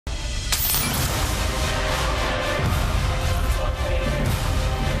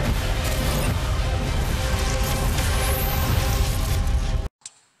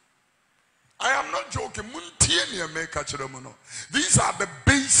These are the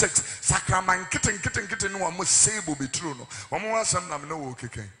basics. Sacrament kitten no one say will be true. No, one more some no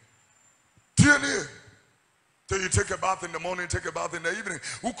okay. So you take a bath in the morning, take a bath in the evening.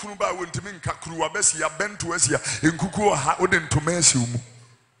 Ukunuba went to mean Kakru Abesia bent to Asia in Kuku Odin to Mesium.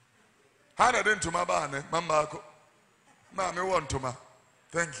 Hana didn't to my bane, Mamma. Mamma want to ma.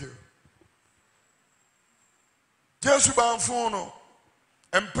 Thank you. Jesuban Fono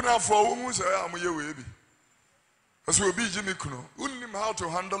and Puna for whom say I'm your baby. As will be Jimmy Kuno, wouldn't him how to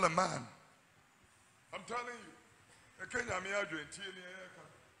handle a man. I'm telling you, a Kenya Miadri and Tierney.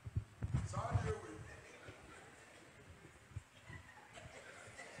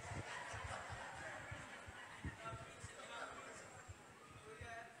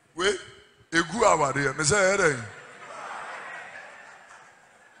 Wait, a good hour here, Miss Eden.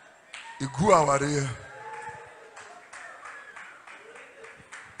 A good hour here.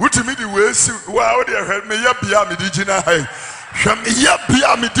 What to me the way, wow, they help me, Yapia Medicina.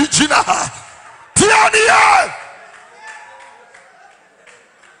 Yapia Medicina. Tiania.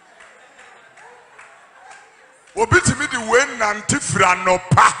 Obit me the way, Nantifrano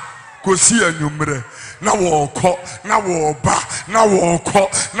pa, Cosia numere. Na woko, na woba, na woko,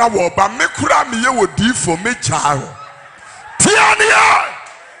 na woba. Me kura mi ye wodi for me charo. Tiania.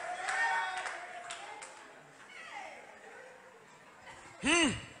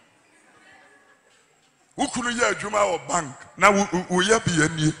 Ukunu ye adwuma o bank na wo ye bi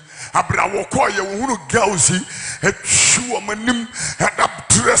ani. Abra woko ye wo hunu girls etwu o manim edap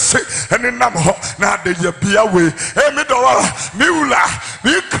dress ene nam ho na de ye bia we. E me do mi ula,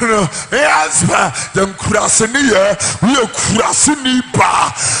 mi kro, e asba, dem kurase ni ye, we kurase ni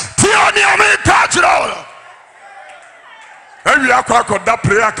ba. Tiania me tachro. Every aqua that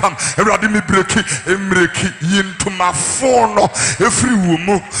prayer come, everybody me breaking, into my phone, every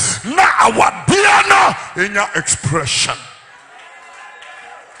woman. Now our diana in your expression.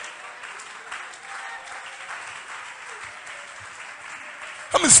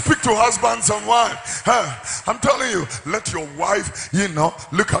 Let me speak to husbands and wives. I'm telling you, let your wife,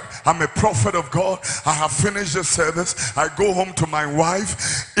 look at, I'm a prophet of God. I have finished the service. I go home to my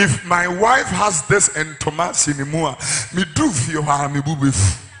wife. If my wife has this in Thomas anymore, me do feel how me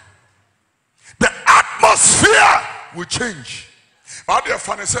bubif. The atmosphere will change. But the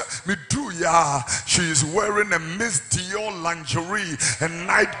funny say, me do ya. She is wearing a Miss Dior lingerie and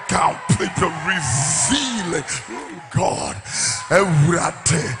nightgown, people revealing. Oh God,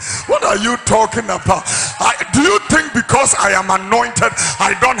 what are you talking about? Do you think because I am anointed,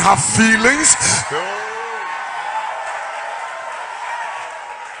 I don't have feelings?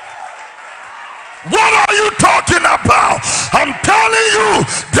 What are you talking about? I'm telling you,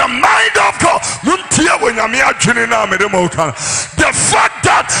 the mind of God. The fact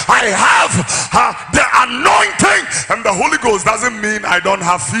that I have the anointing and the Holy Ghost doesn't mean I don't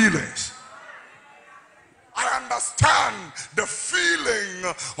have feelings. I understand the feeling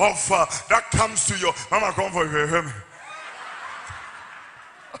of that comes to your mama. Come for him.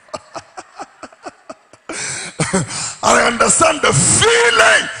 I understand the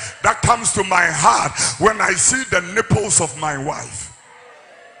feeling that comes to my heart when I see the nipples of my wife.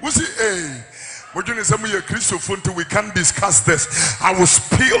 We see, we can't discuss this. I will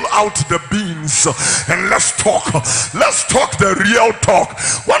spill out the beans and let's talk. Let's talk the real talk.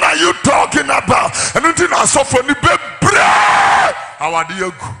 What are you talking about? And until I suffer the baby, our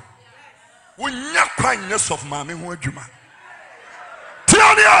dear, we not kindness of mommy who you man.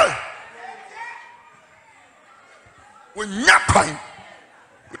 Tiania, we not kind.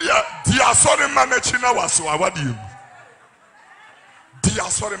 Dear sorry managing was so what do you? Dear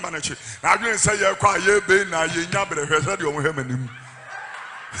sorry managing. I didn't say you're quite ye be na ye nyabre hwese de omo hemanim.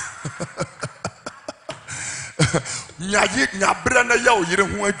 Nyabre na ya oyire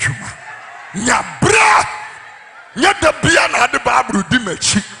ho adwuma. Nyabra. Nya da bia na de Bible di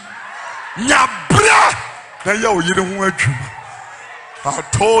machi. Nyabra na ya oyire ho adwuma. I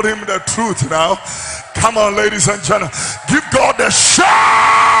told him the truth now. Come on, ladies and gentlemen. Give God a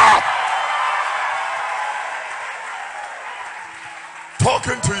shout.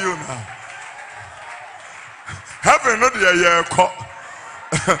 Talking to you now. Heaven not the year caught.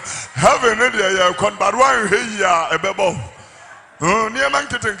 Heaven not the year caught. But why you a bebo? Near man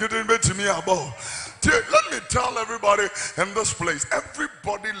getting to me about. Let me tell everybody in this place.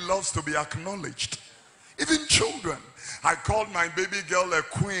 Everybody loves to be acknowledged. Even children. I called my baby girl a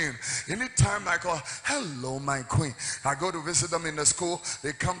queen. Anytime I call, hello, my queen. I go to visit them in the school.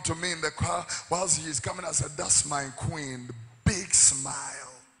 They come to me in the car. Whilst he is coming, I said, that's my queen. Big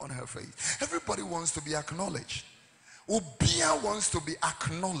smile on her face. Everybody wants to be acknowledged. Obia wants to be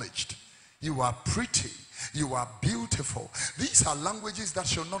acknowledged. You are pretty. You are beautiful. These are languages that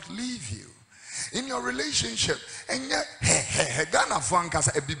shall not leave you. In your relationship, and yet, Ghana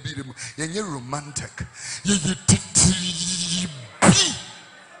Fankasa a bibirimu, and you're romantic.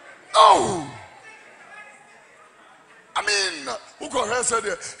 Oh, I mean, who got her said,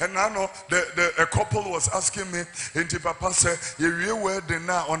 and I know a couple was asking me, and Papa said, "You're wedding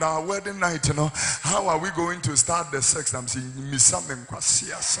now on our wedding night, you know, how are we going to start the sex?" I'm saying, "Miss something,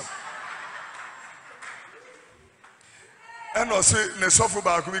 and I say, "Ne sofu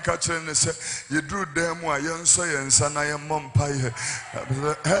ba kubi kache ne se you drew them wa yenso yensa na ye mompaye."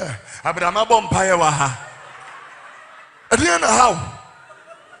 Abraham bompaye wa ha. Adiana how?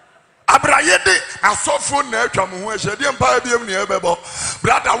 Abrayede asofo na atwa mo ho ehye de mpa biem ne ebebo.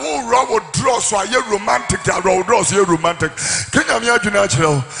 Brother wo ro draw so aye romantic ya ro draw so ye romantic. Kenya me adwuna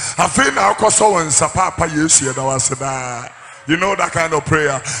akire. Afi na akoso won papa Yesu ye da waseda. You know that kind of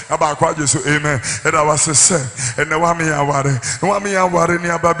prayer. About Jesus, amen. And I was say, and the wami aware ni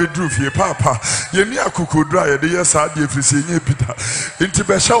ababe drufie papa. Ye ni akuku dry the yes I dey frisi nye Peter. Inti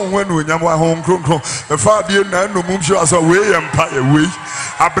be sha won no nyam wa hon kronkron. E fa de na no mum sho aso we yempa e we.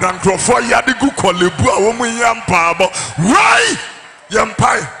 Abrankrofo ya de gu kolebu a wo mu yempa abo. Why?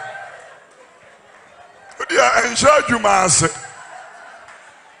 Yempa. Odi a ensha dwuma ase.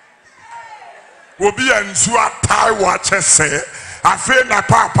 Obi anzu atai wache se afi na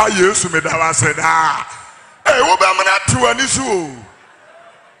papa Yesu me da wase da eh wo be mna tu ani so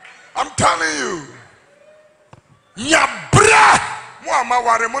I'm telling you nyabra mo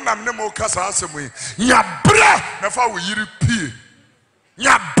amaware mo nam ne mo kasa asemu nyabra na fa wo yiri pie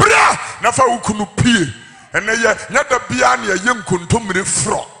nyabra na fa wo kunu pie ene ye nya da bia na ye nkontomre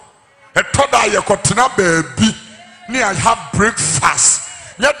fro etoda ye kotena baabi ne I have breakfast.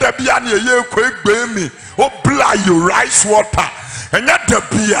 Yet there be an ye quick baby, oh, blow you rice water, and yet there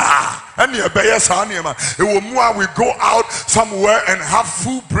be and your bayas anima. It will move. We go out somewhere and have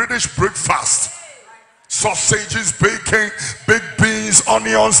full British breakfast. Sausages, bacon, big beans,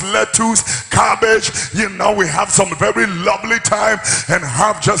 onions, lettuce, cabbage. You know, we have some very lovely time and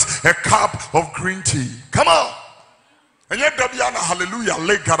have just a cup of green tea. Come on. And yet there be an hallelujah.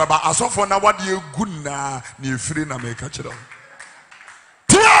 Lake Karaba. As of now, what you good na ni free na make a child.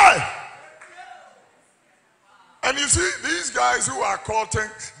 And you see, these guys who are courting,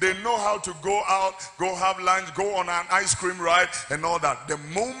 they know how to go out, go have lunch, go on an ice cream ride and all that. The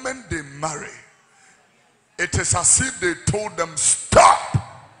moment they marry, it is as if they told them, stop.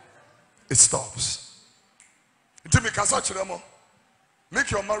 It stops.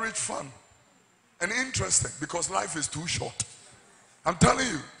 Make your marriage fun and interesting, because life is too short. I'm telling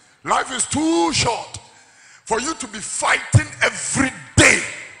you, life is too short for you to be fighting every day.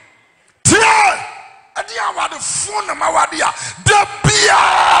 The phone mawadia the bia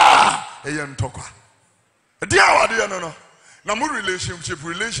eyen tokwa dia wadia no na mo relationship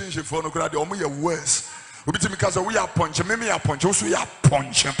for no kra de omo ye worse obitimi kasa we are punch me are punch so we are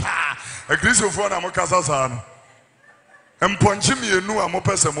punch pa a Christopher na mo kasa sa no em punch me enu a mo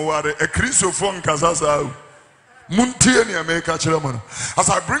pese mo ware a Christopher nkasa sa muntie ni America kire mo no. As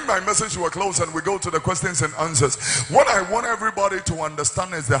I bring my message to a close and we go to the questions and answers, what I want everybody to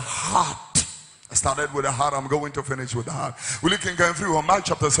understand is the heart. I started with the heart. I'm going to finish with the heart. We're looking through Mark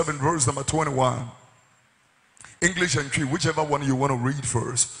chapter 7, verse number 21. English and Cree, whichever one you want to read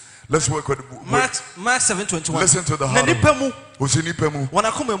first. Let's work with Mark 7:21. Listen to the heart.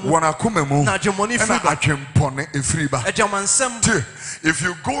 If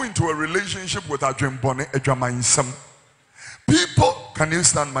you go into a relationship with a people, can you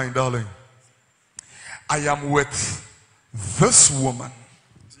stand, my darling? I am with this woman.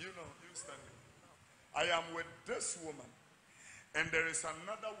 I am with this woman, and there is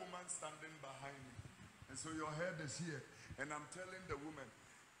another woman standing behind me, and so your head is here, and I'm telling the woman,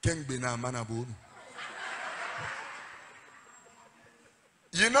 Ken bina manabu.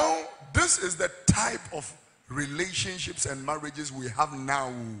 You know, this is the type of relationships and marriages we have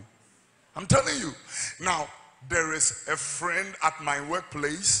now. I'm telling you. Now, there is a friend at my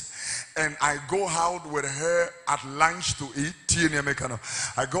workplace, and I go out with her at lunch to eat.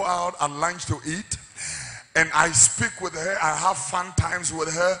 I go out at lunch to eat, and I speak with her. I have fun times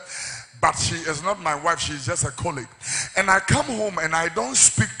with her, but she is not my wife. She's just a colleague. And I come home and I don't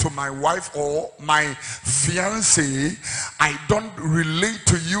speak to my wife or my fiance. I don't relate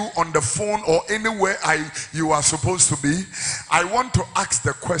to you on the phone or anywhere you are supposed to be. I want to ask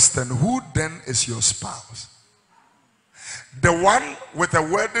the question, who then is your spouse? The one with a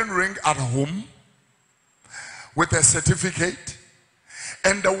wedding ring at home, with a certificate,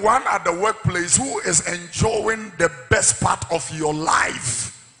 and the one at the workplace who is enjoying the best part of your life.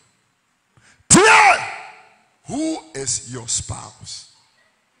 who is your spouse.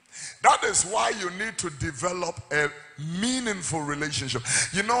 That is why you need to develop a meaningful relationship.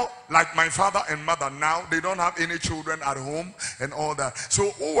 You know, like my father and mother now, they don't have any children at home and all that.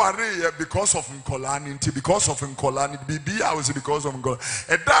 So, because of Nkolani, because of Nkolani, BB, I was because of Nkolani.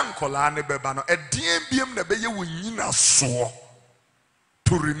 A damn Nkolani bebano, a DMBM nebeye winyina so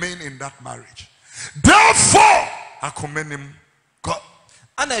to remain in that marriage. Therefore, I commend him. God.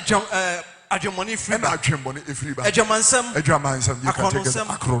 And Ajamoni free. And Ajamoni free. Ajamansem. Ajamansem. You can take it.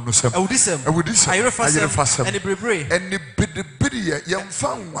 Akronosem. Awudisem. Ayerefasem. And the brebre. And the bidibidi yam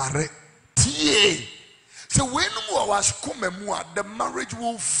fan ware. Tie. So when more was come the marriage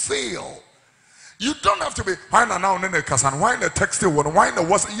will fail. You don't have to be why now nene kasan why the text one why the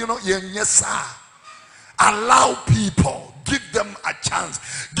was you know yes allow people, give them a chance,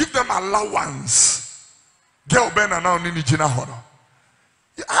 give them allowance. Girl Ben now nini jina hono.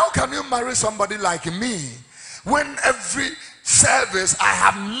 How can you marry somebody like me when every service I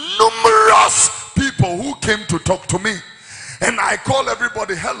have numerous people who came to talk to me? And I call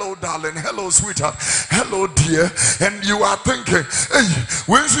everybody, hello darling, hello sweetheart, hello dear. And you are thinking, hey,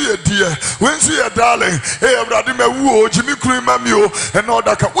 when's your dear, when's your darling? Hey, Jimmy Creamamio, and all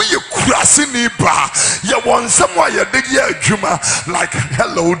that. We you crossing Ibra. You want someone you dig your Juma like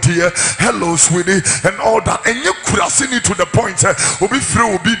hello dear, hello sweetie, and all that. And you crossing it to the point, will be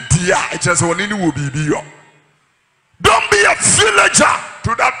free, will be dear. It just one in will be you. Don't be a villager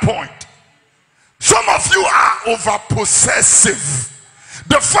to that point. Some of you are over possessive.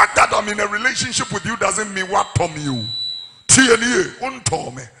 The fact that I'm in a relationship with you doesn't mean what from you.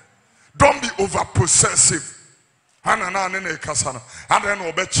 Don't be over possessive. And then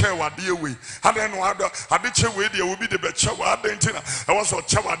obeche wadie we. And then adiche we there will be the beche wadentina. I was a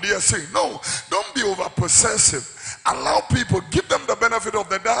chawadia saying, no, don't be over possessive. Allow people, give them the benefit of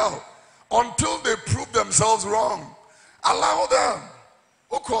the doubt until they prove themselves wrong. Allow them.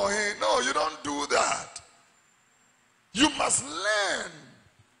 Okay, no, you don't do that. You must learn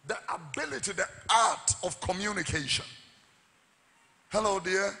the ability, the art of communication. Hello,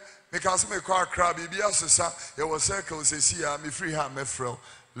 dear. Because me call crab, it was circle says here, me free hand, me fro.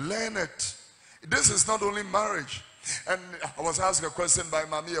 Learn it. This is not only marriage. And I was asked a question by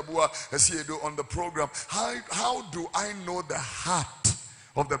Mami Abua Esiedo on the program. How do I know the heart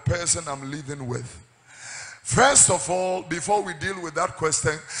of the person I'm living with? First of all, before we deal with that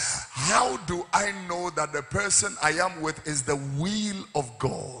question, how do I know that the person I am with is the will of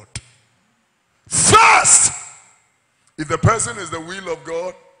God? First, if the person is the will of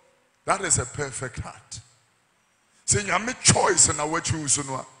God, that is a perfect heart. Saying you have choice and I will choose,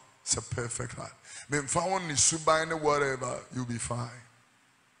 it's a perfect heart. Whatever, you'll be fine.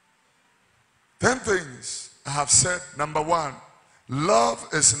 10 things I have said. Number 1, love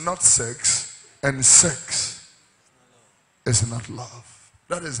is not sex. And sex is not love.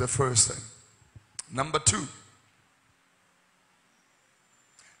 That is the first thing. Number 2,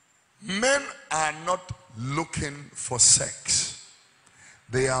 men are not looking for sex.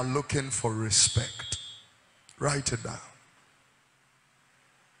 They are looking for respect. Write it down.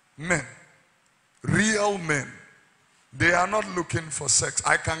 Men, real men, they are not looking for sex.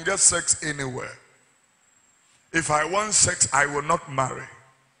 I can get sex anywhere. If I want sex, I will not marry.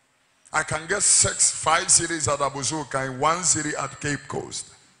 I can get sex 5 cities at Abuzuka and 1 city at Cape Coast.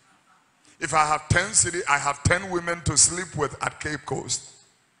 If I have 10 cities, I have 10 women to sleep with at Cape Coast.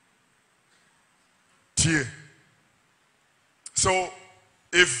 So,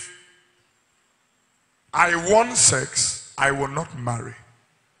 if I want sex, I will not marry.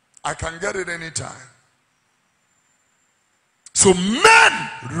 I can get it anytime. So men,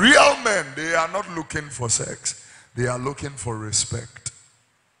 real men, they are not looking for sex. They are looking for respect.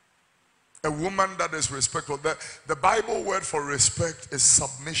 A woman that is respectful. The Bible word for respect is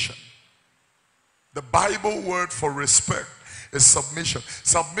submission. The Bible word for respect is submission.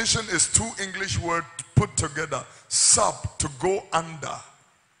 Submission is 2 English words put together. Sub, to go under.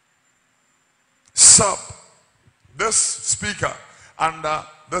 Sub. This speaker under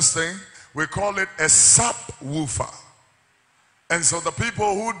this thing, we call it a subwoofer. And so the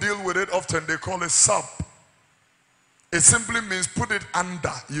people who deal with it often, they call it sub. It simply means put it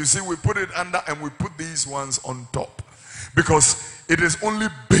under. You see, we put it under and we put these ones on top. Because it is only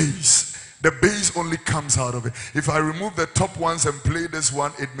bass. The bass only comes out of it. If I remove the top ones and play this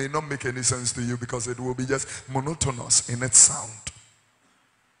one, it may not make any sense to you because it will be just monotonous in its sound.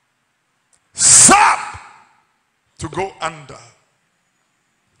 Sub, to go under.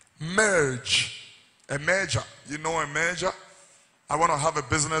 Merge, a merger. You know a merger? I want to have a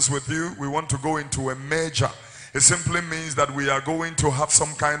business with you. We want to go into a merger. It simply means that we are going to have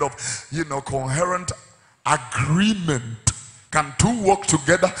some kind of, coherent agreement. Can two work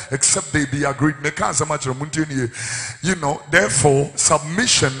together except they be agreed? You know, therefore,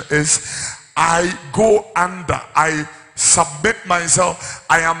 submission is I go under, I submit myself,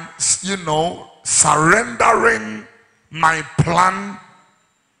 I am, you know, surrendering my plan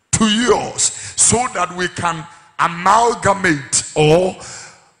to yours so that we can amalgamate or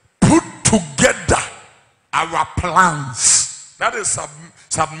put together our plans. That is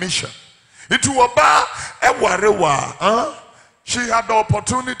submission. It was about she had the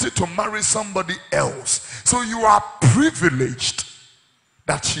opportunity to marry somebody else. So you are privileged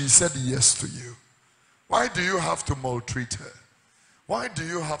that she said yes to you. Why do you have to maltreat her? Why do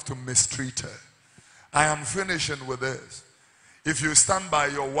you have to mistreat her? I am finishing with this. If you stand by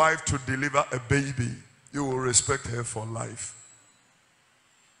your wife to deliver a baby, you will respect her for life.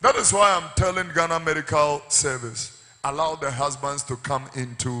 That is why I'm telling Ghana Medical Service, allow the husbands to come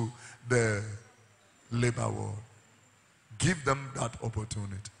into the labor world. Give them that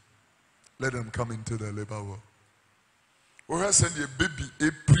opportunity. Let them come into the labor world. We have sent a baby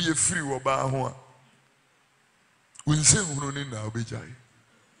a pre-free wabahua. We say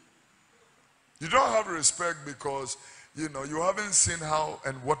you don't have respect because you know you haven't seen how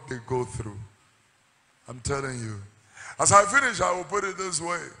and what they go through. I'm telling you. As I finish, I will put it this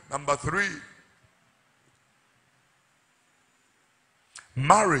way. Number 3.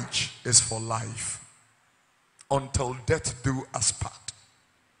 Marriage is for life. Until death do us part.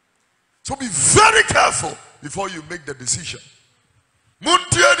 So be very careful before you make the decision.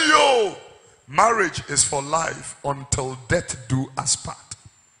 Marriage is for life until death do us part.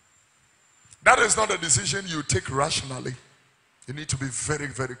 That is not a decision you take rationally. You need to be very,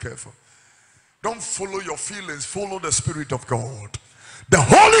 very careful. Don't follow your feelings. Follow the Spirit of God. The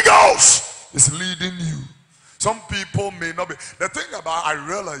Holy Ghost is leading you. Some people may not be. The thing about I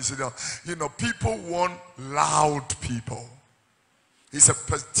realize, you know, people want loud people. He's a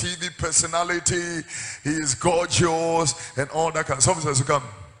TV personality. He is gorgeous and all that kind of stuff. Someone come.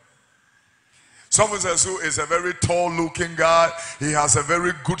 Someone says who is a very tall-looking guy. He has a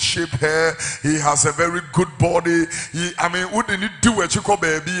very good shaped hair. He has a very good body. Wouldn't he do what you call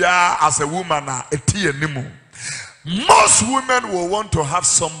baby as a woman? Most women will want to have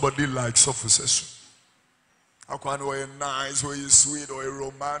somebody like Sophisesu. Where you nice, where you sweet, or you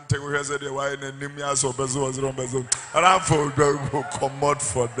romantic, where you say the wine and Nimias or Bezos, and I'm for come out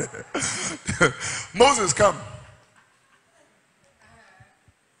for them. Moses, come.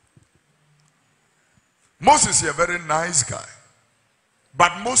 Moses is a very nice guy,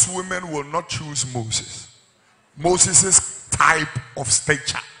 but most women will not choose Moses. Moses' type of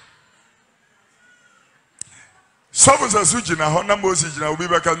stature. Some of us who are Moses will be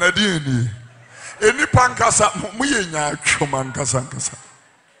back and Nadine. Any pankasa muyenya chuma nkasa.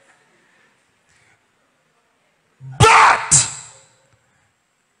 But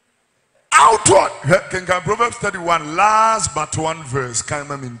outward, can Proverbs 31, last but one verse.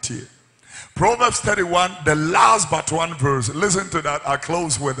 Proverbs 31, the last but one verse. Listen to that. I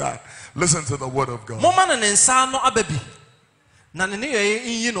close with that. Listen to the word of God.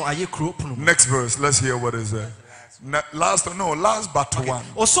 Next verse. Let's hear what is there. Last but one.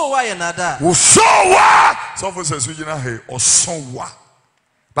 Osowa yenada. Osowa. So says Osowa.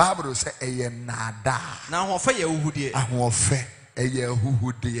 Bible say eyenada. Na ahofe ye uhudie. Ahofe eye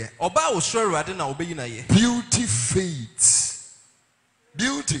uhudie. Oba osoro Awurade na obeyi na ye. Beauty fades.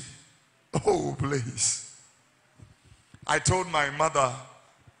 Beauty. Oh, please. I told my mother,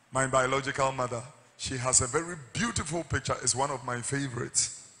 my biological mother, she has a very beautiful picture. It's one of my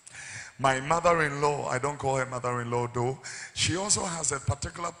favorites. My mother-in-law, I don't call her mother-in-law though, she also has a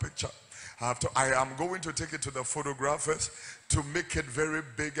particular picture. I am going to take it to the photographers to make it very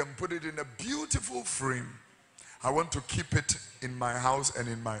big and put it in a beautiful frame. I want to keep it in my house and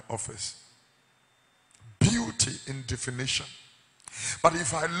in my office. Beauty in definition. But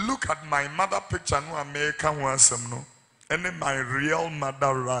if I look at my mother picture, no American no, and my real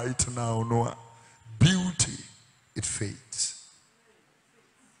mother right now, no, beauty, it fades.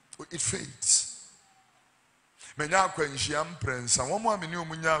 It fades. Menya kwenshia mprensa womo ameni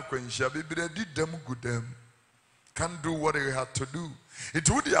omunya kwenshia bibire di dem gudem can't do what they had to do. It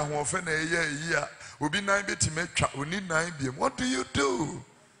would be a hofe na year obi nan betime twa oni nan biem. What do you do?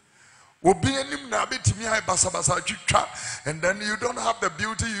 Obi anim na betime ai basa basa twitwa and then you don't have the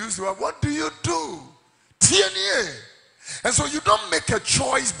beauty you used to have. What do you do? Tienie. And so you don't make a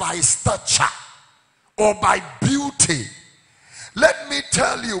choice by stature or by beauty. Let me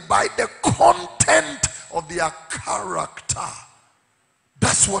tell you, by the content of their character.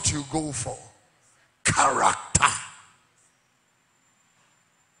 That's what you go for. Character.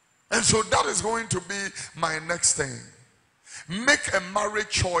 And so that is going to be my next thing. Make a marriage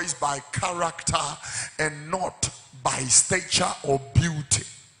choice by character and not by stature or beauty.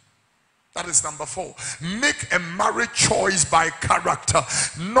 That is number 4. Make a marriage choice by character,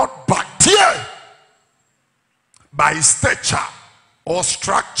 not by stature or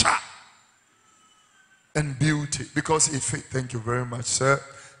structure and beauty. Because thank you very much, sir.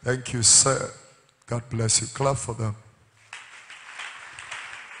 Thank you, sir. God bless you. Clap for them.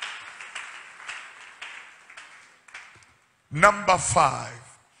 Number 5,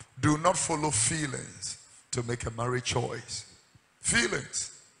 do not follow feelings to make a marriage choice.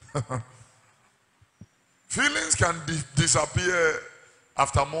 Feelings. Feelings can disappear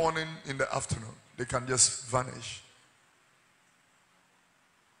after morning in the afternoon. They can just vanish.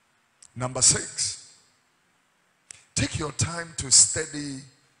 Number 6, take your time to study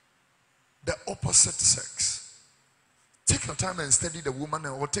the opposite sex. Take your time and study the woman,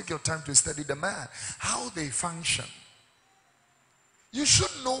 or take your time to study the man, how they function. You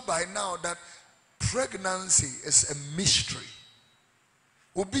should know by now that pregnancy is a mystery.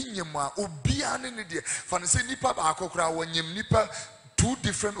 Two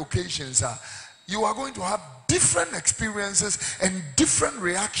different occasions. You are going to have different experiences and different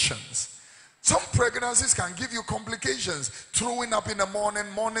reactions. Some pregnancies can give you complications, throwing up in the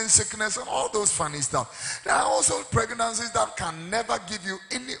morning sickness, and all those funny stuff. There are also pregnancies that can never give you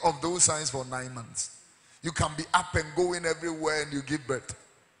any of those signs for 9 months. You can be up and going everywhere and you give birth.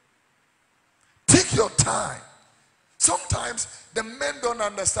 Take your time. Sometimes the men don't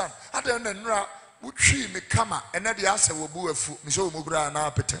understand. I don't know. And then the answer will be a fool.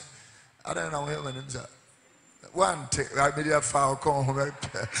 I don't know when it's one take. I made a foul call home.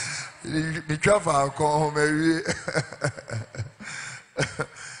 Me travel call home.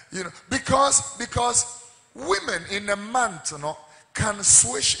 You know, because women in a month, can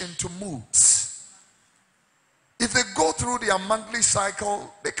switch into moods. If they go through their monthly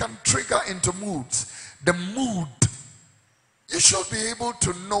cycle, they can trigger into moods. The mood, you should be able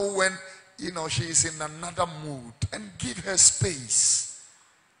to know when, she is in another mood, and give her space.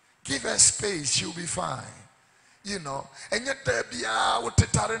 Give her space, she'll be fine. And yet there be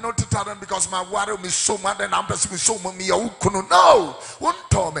because my water is so mad and I'm so me. No, won't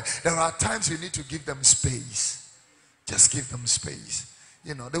tell me. There are times you need to give them space. Just give them space.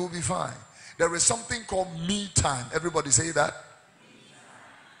 They will be fine. There is something called me time. Everybody say that.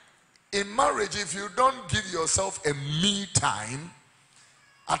 In marriage, if you don't give yourself a me time,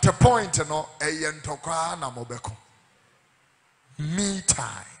 at a point, me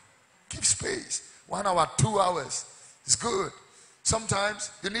time. Give space. 1 hour, 2 hours. It's good.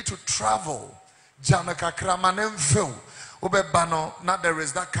 Sometimes you need to travel. Now there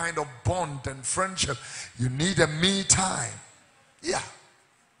is that kind of bond and friendship. You need a me time. Yeah.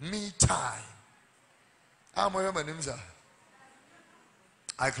 Me time. I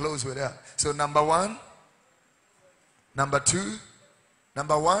close with that. So number 1, number 2,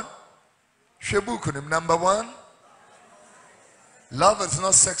 number 1, number 1, love is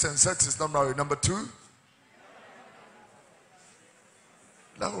not sex and sex is not marriage. Number 2,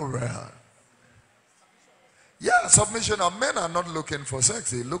 love. Yeah, submission. Men are not looking for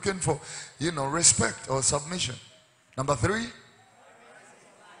sex. They're looking for, respect or submission. Number 3,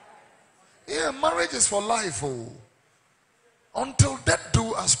 yeah, marriage is for life. Until death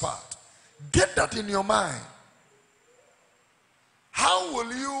do us part. Get that in your mind.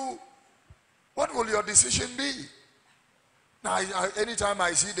 What will your decision be? Now, anytime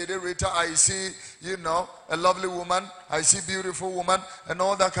I see the narrator, I see, a lovely woman, I see beautiful woman, and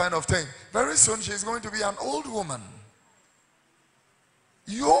all that kind of thing. Very soon she's going to be an old woman.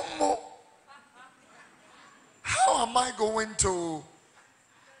 Yomo. How am I going to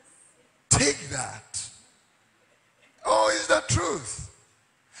take that? Oh, is that truth?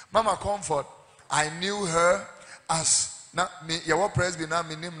 Mama Comfort, I knew her as I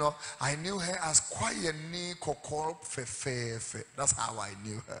knew her as quietly fefe. That's how I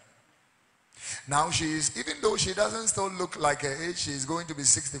knew her. Now even though she doesn't still look like her age, she's going to be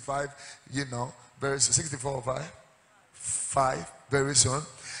 65, very soon, 64 or 5, very soon,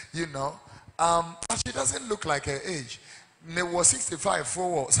 but she doesn't look like her age. Me was 65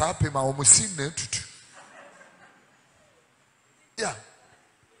 for happy my almost. Yeah,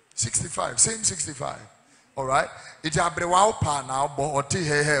 65, same 65. All right. It's a brewa pa now, but oti he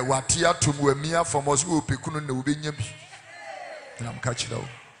watia tumwemia from us who pikunu ne ubinyebi. And I'm catching out.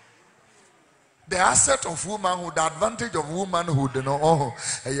 The asset of womanhood, the advantage of womanhood,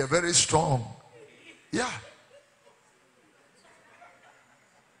 you're very strong. Yeah.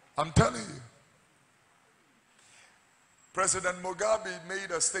 I'm telling you. President Mugabe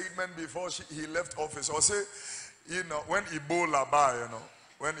made a statement before he left office. Or say, when Ebola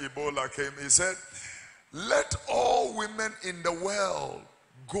when Ebola came, he said, let all women in the world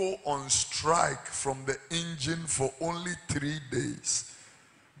go on strike from the engine for only 3 days.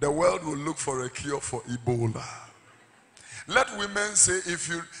 The world will look for a cure for Ebola. Let women say, if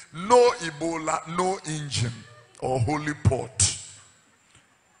you know Ebola, no engine or holy pot.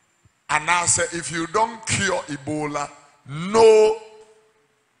 And I say, if you don't cure Ebola, no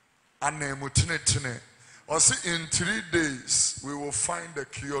anemutine. Or see, in 3 days, we will find a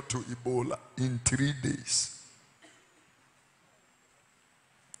cure to Ebola. In 3 days.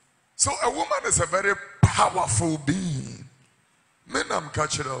 So a woman is a very powerful being. Men, I'm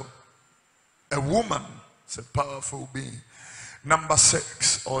catching up. A woman is a powerful being. Number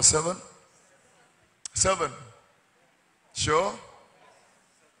 6 or 7? 7. Sure?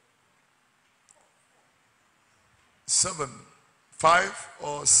 7. 5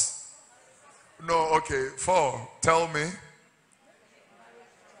 or no, okay, 4. Tell me.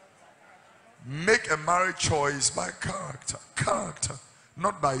 Make a marriage choice by character. Character.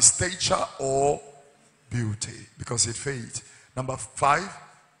 Not by stature or beauty. Because it fades. Number 5.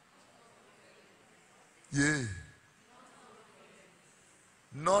 Yeah.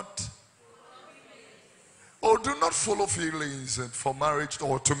 Not. Or do not follow feelings for marriage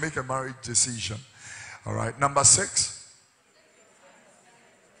or to make a marriage decision. All right. Number 6.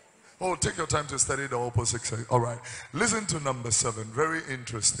 Oh, take your time to study the opposite sex. All right. Listen to number 7. Very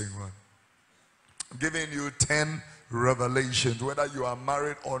interesting one. I'm giving you 10 revelations. Whether you are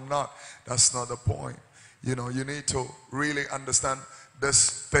married or not, that's not the point. You need to really understand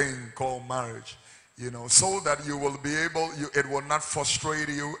this thing called marriage. So that you will be able, it will not frustrate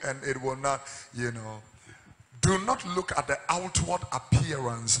you and it will not, Do not look at the outward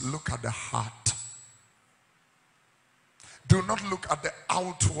appearance. Look at the heart. Do not look at the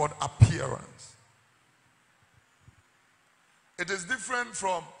outward appearance. It is different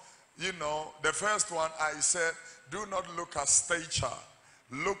from, the first one I said, do not look at stature.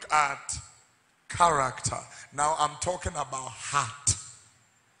 Look at character. Now I'm talking about heart.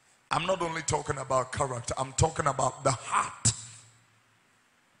 I'm not only talking about character. I'm talking about the heart.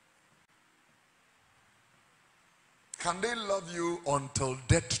 Can they love you until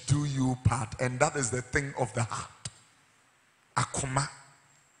death do you part? And that is the thing of the heart. Akuma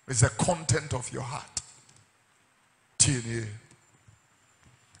is the content of your heart. Tie.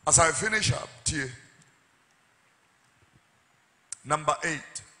 As I finish up, tie. Number 8.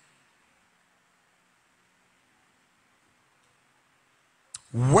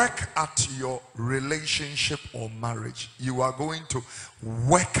 Work at your relationship or marriage. You are going to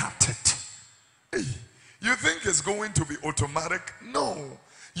work at it. Hey, you think it's going to be automatic? No.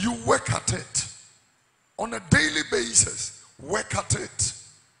 You work at it on a daily basis. Work at it.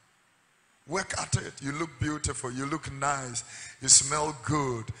 Work at it. You look beautiful. You look nice. You smell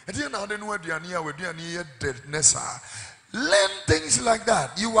good. Learn things like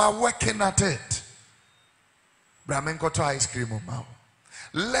that. You are working at it. Ice cream.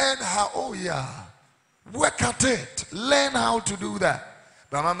 Learn how. Oh yeah. Work at it. Learn how to do that.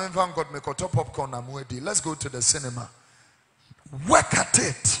 Let's go to the cinema. Work at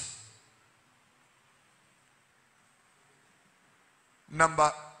it.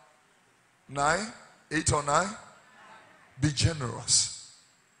 Number 9, 8 or 9. Be generous.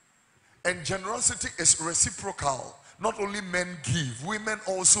 And generosity is reciprocal. Not only men give, women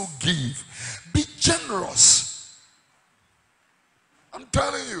also give. Be generous. I'm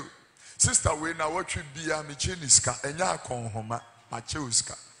telling you. Sister, we now what should be a michiniska and ya konhoma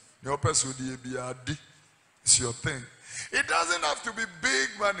macheuska. Your person it's your thing. It doesn't have to be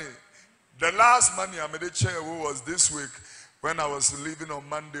big money. The last money I made a chair was this week. When I was leaving on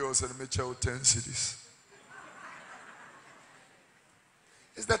Monday, I was at Mitchell 10 cities.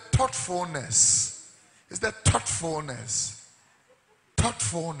 It's the thoughtfulness. It's the thoughtfulness.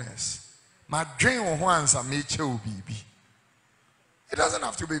 Thoughtfulness. My dream once I Mitchell baby. It doesn't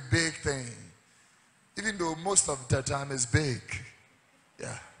have to be a big thing. Even though most of the time it's big.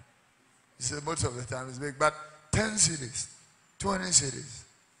 Yeah. Most of the time it's big. But 10 cities, 20 cities.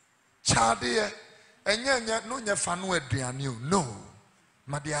 Chardia. And no nya fanu aduane no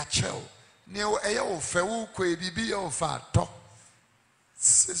ma de achel ne eye wo fe wo kwe bibi o fa to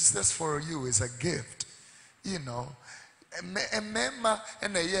it's just for you. It's a gift, emema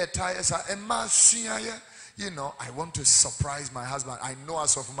and a year tires emma suya. I want to surprise my husband. I know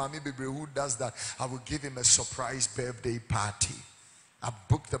as of Mami Bibi who does that. I will give him a surprise birthday party. I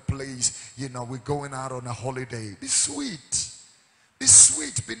booked the place. We're going out on a holiday. Be sweet, be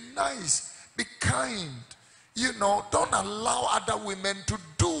nice. Be kind. You know, don't allow other women to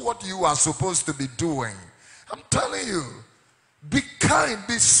do what you are supposed to be doing. I'm telling you. Be kind,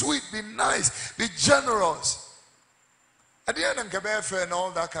 be sweet, be nice, be generous. At the end of Quebec and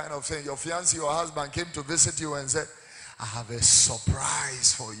all that kind of thing, your fiancé, your husband came to visit you and said, I have a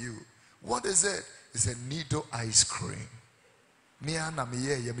surprise for you. What is it? It's a needle ice cream. You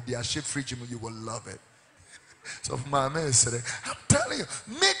will love it. So my man said, I'm telling you,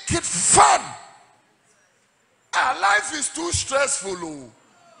 make it fun. Our life is too stressful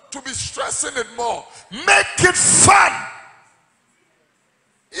to be stressing it more. Make it fun.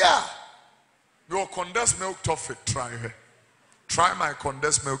 Yeah. Your condensed milk toffee, try it. Try my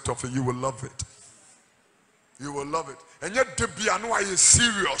condensed milk toffee. You will love it. You will love it. And yet, Debiano is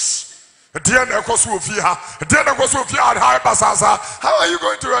serious. How are you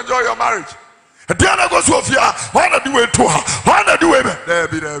going to enjoy your marriage?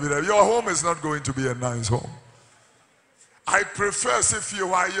 Your home is not going to be a nice home. I prefer if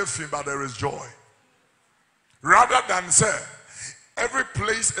you are but there is joy. Rather than say, every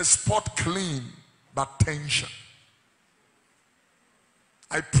place is spot clean, but tension.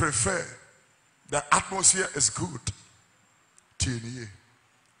 I prefer the atmosphere is good.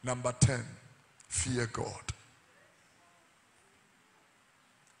 Number 10, fear God.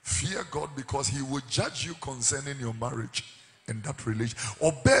 Fear God because he will judge you concerning your marriage and that relation.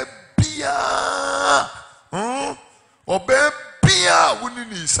 Obey Bia. Obey Bia.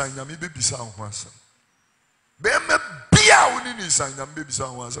 Wunini sanyami baby sound wasam. Beme Bia wunini sanyami baby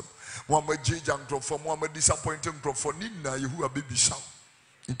sound wasam. Mwame jejang drop for mwame disappointing drop for nina yehu a baby sound.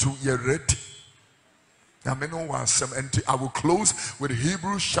 Into ye ready. I will close with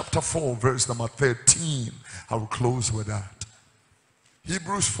Hebrews chapter 4 verse number 13. I will close with that.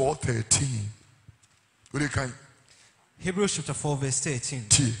 Hebrews 4:13. Hebrews chapter 4 verse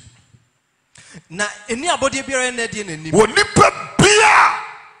 13. Na eni abode biara na die nanim. Onipa bia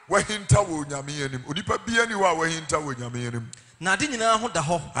wa hinta wo nyame anim. Onipa bia ni wa hinta wo nyame anim. Na ade nyina ho da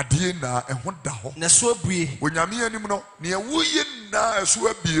ho. Ade na ho da ho. Na so abue. Wo nyame anim no, ne wo ye na so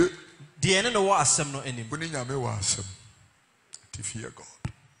abue. The end of what asem no anim. Uni nyame wa asem. To fear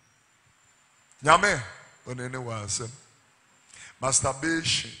God. Nyame onene wa asem.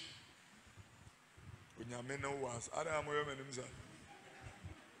 Masturbation. Nyame no was. Ada amoyo menim za.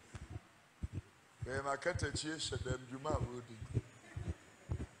 Be makete chie shedem juma rodi.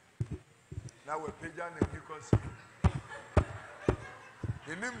 Na we peja na because.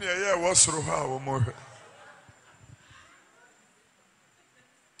 Enim ne ye wo soro ha wo mo.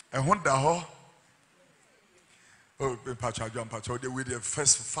 Ehunda ho. Oh, pacha jump pacha. They with the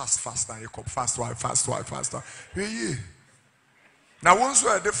first fast now. You come fast. Hey. Now once we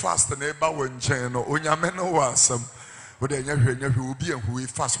are the fast neighbor when channel, onyame no wasam. But then you will be and who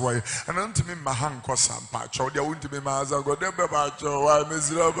fast way. And unto me my hand cause some pacha. They won't be my go there pacha. Why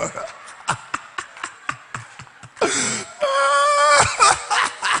miserable?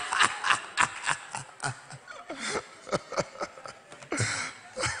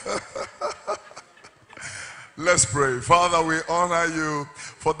 Let's pray. Father, we honor you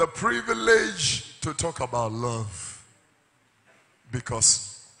for the privilege to talk about love.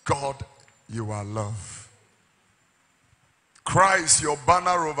 Because God, you are love. Christ, your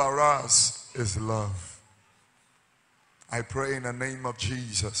banner over us is love. I pray in the name of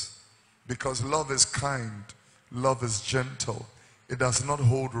Jesus. Because love is kind. Love is gentle. It does not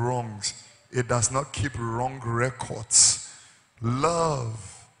hold wrongs. It does not keep wrong records.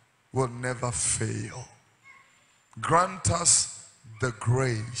 Love will never fail. Grant us the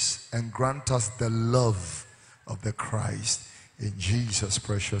grace and grant us the love of the Christ. In Jesus'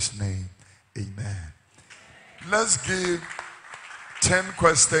 precious name, amen. Let's give 10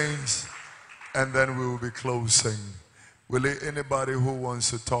 questions and then we will be closing. Will anybody who wants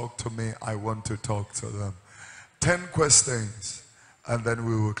to talk to me, I want to talk to them. 10 questions and then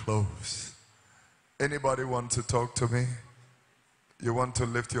we will close. Anybody want to talk to me? You want to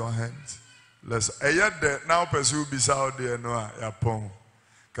lift your hands? Let's now pursue beside there no yapon.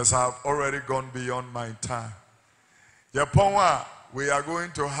 Because I've already gone beyond my time. Yapon, we are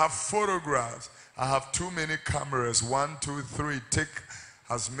going to have photographs. I have too many cameras. 1, 2, 3. Take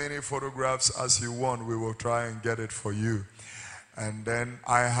as many photographs as you want. We will try and get it for you. And then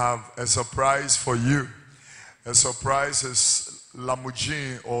I have a surprise for you. A surprise is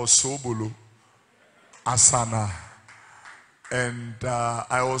Lamujin or Sobulu Asana. And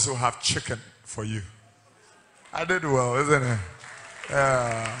I also have chicken for you. I did well, isn't it?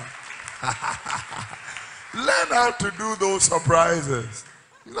 Yeah. Learn how to do those surprises.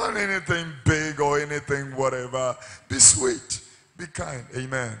 Not anything big or anything whatever. Be sweet. Be kind.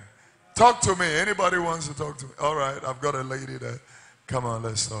 Amen. Talk to me. Anybody wants to talk to me? All right, I've got a lady there. Come on,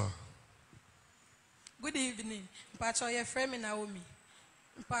 let's talk. Good evening. Mpacho, your friend Naomi.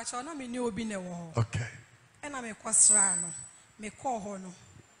 Mpacho, na me ni obi ne wo. Okay. And I'm a kwasrano. Me call hono.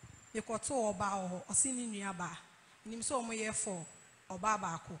 Me koto oba ho. Osini nuaba. Nim so mo ye for oba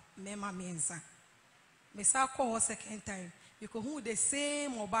baako. Mema mensa. Me sa call second time. Because who the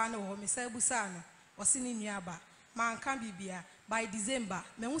same oba no me say busa no. Osini nuaba. Man kan bibia. By December,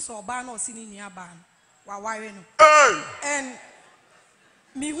 me hu so oba no osini nuaba no. Wa ware no. Hey! And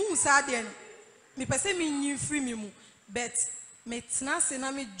me hu sa de me pese me nyi free me mu. But me tena se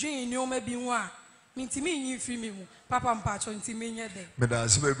na me dwen ni o ma bi hu a me ntimi nyi free me mu. Papa mpacho ntimi nye de. Me da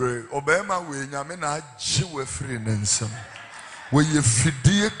se bebre. Obema we nyame na agye we free nensem. We ye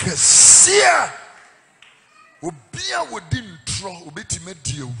fidie kese. Obia wodi ntro obetime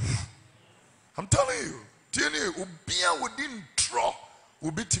die wu. I'm telling you. Tieni obia wodi ntro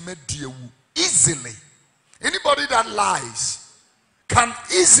obetime die wu easily. Anybody that lies can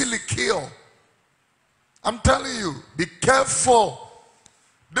easily kill. I'm telling you, be careful.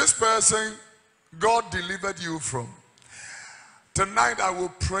 This person God delivered you from. Tonight I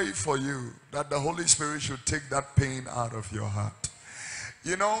will pray for you that the Holy Spirit should take that pain out of your heart.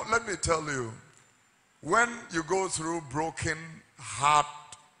 You know, let me tell you, when you go through broken heart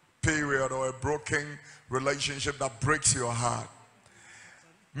period or a broken relationship that breaks your heart,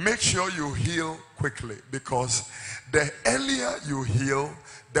 make sure you heal quickly, because the earlier you heal,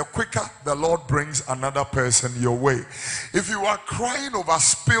 the quicker the Lord brings another person your way. If you are crying over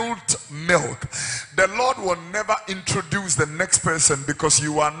spilled milk, the Lord will never introduce the next person because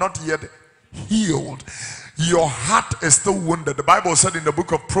you are not yet healed. Your heart is still wounded. The Bible said in the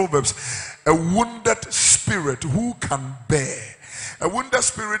book of Proverbs, a wounded spirit who can bear? A wounded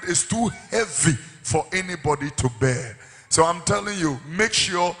spirit is too heavy for anybody to bear. So I'm telling you, make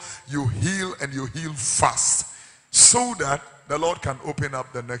sure you heal, and you heal fast, so that the Lord can open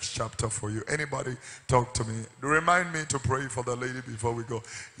up the next chapter for you. Anybody talk to me? Remind me to pray for the lady before we go.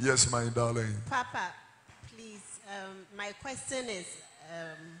 Yes, my darling. Papa, please, my question is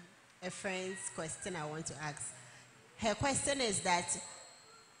a friend's question I want to ask. Her question is that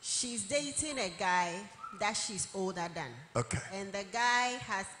she's dating a guy that she's older than. Okay. And the guy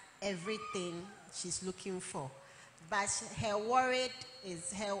has everything she's looking for. But her worry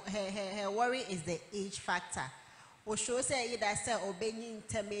is the age factor. Or show say either say obeying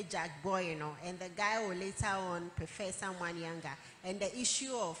intermediate jack boy, you know, and the guy will later on prefer someone younger. And the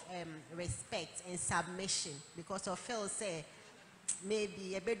issue of respect and submission, because of Phil say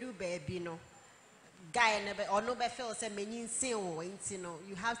maybe a bedu baby, you know, guy never or no feel say many you know,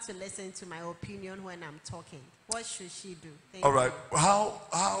 you have to listen to my opinion when I'm talking. What should she do? Thank All right.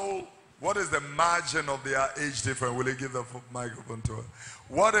 you. What is the margin of their age difference? Will you give the microphone to her?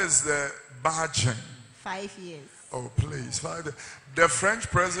 What is the margin? 5 years. Oh, please. 5 years. The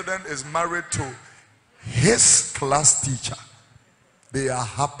French president is married to his class teacher. They are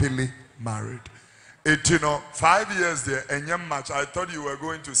happily married. It, you know, 5 years there, and young match. I thought you were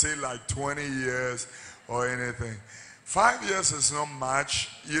going to say like 20 years or anything. 5 years is not much.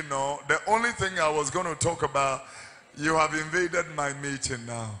 You know, the only thing I was going to talk about, you have invaded my meeting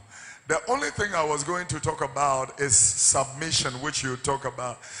now. The only thing I was going to talk about is submission, which you talk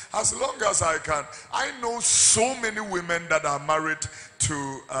about. As long as I can, I know so many women that are married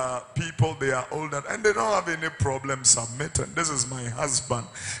to people, they are older, and they don't have any problem submitting. This is my husband.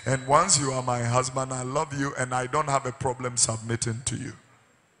 And once you are my husband, I love you, and I don't have a problem submitting to you.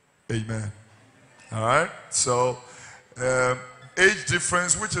 Amen. All right? So, age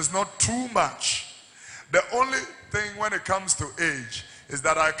difference, which is not too much. The only thing when it comes to age is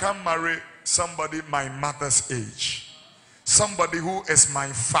that I can't marry somebody my mother's age. Somebody who is my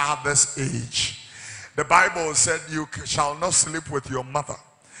father's age. The Bible said you shall not sleep with your mother.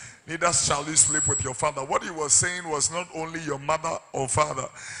 Neither shall you sleep with your father. What he was saying was not only your mother or father.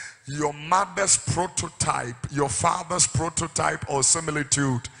 Your mother's prototype, your father's prototype or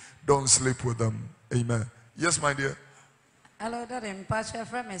similitude, don't sleep with them. Amen. Yes, my dear. Hello, Daddy. My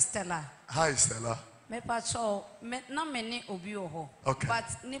friend is Stella. Hi, Stella. Me pacho na many obi oho. Okay.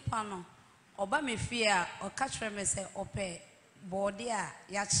 But nipa no oba me fear o catch me say ope body a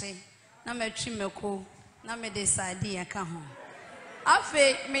yache na me twi meko na me decide ya ka ho.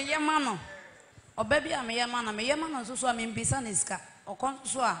 Afe me yema no oba bia me yema no so so me mbisa ne ska okon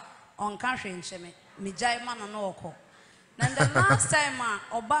so a on ka hwe nche me jai ma no oko. Na the last time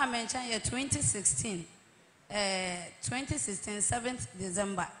oba me nche ye 2016 7th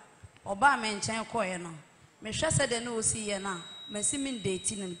December Oba menchen koye no me hwe se de na osi ye na masimin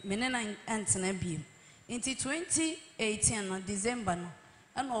date no me ne na antena biem. Inti 2018 no December no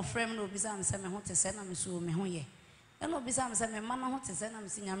ɛna ɔfrɛ me na obisa me sɛ me ho te sɛ na me so me ho yɛ ɛna obisa me sɛ me ma na ho te sɛ na me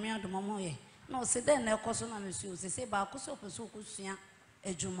si nyame adom ho yɛ na ɔsɛ dɛn na ɛkɔ so na me so sɛ baako so ɔpɛ so ɔkɔsua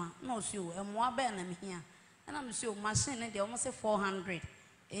adwuma na ɔsɛ o ɛmmoa bɛɛ na mehia ɛna me so machine ne deɛ ɔmo sɛ 400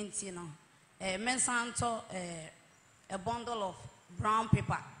 enti no mensan ntɔ a bundle of brown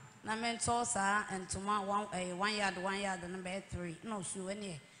paper na mentɔ saa ntoma 1 yard no bɛyɛ 3 na ɔsɛ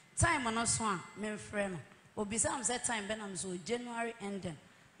ɛneɛ time no so a memfrɛ no obisa me sɛ time bɛ na me so January ending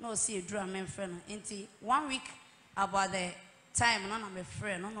na ɔsɛ edura memfrɛ no enti 1 week about the time no na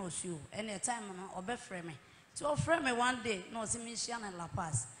mefrɛ no na ɔsɛ ɛneɛ time no ɔbɛfrɛ me nti ɔfrɛ me one day na ɔsɛ menhyia no La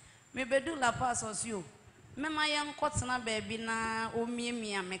Paz mebedu La Paz ɔsɛ mema yɛnkɔtena baabi na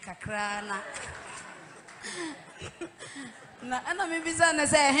ɔmiamia me kakra na ɛna mebisa ne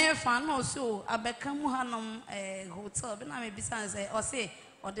sɛ ɛhe fa na ɔsɛ abɛka mu hanom hotel bi na mebisa ne sɛ ɔsɛ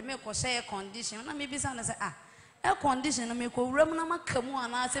ɔde me kɔhyɛ air condition na mebisa ne sɛ air condition no mekɔwura mu na maka mu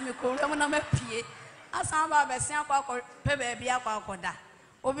anaasɛ mekɔwura mu na mapie asan ba abɛsia akɔ pɛ baabi akɔ akɔda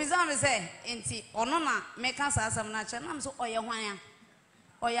obisa me sɛ enti ɔno na meka saa asɛm no akyerɛ na me so ɔyɛ hwan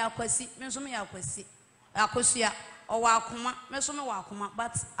a ɔyɛ akwasi me nso meyɛ akwasi akosua ɔwɔ akoma me nso mewɔ akoma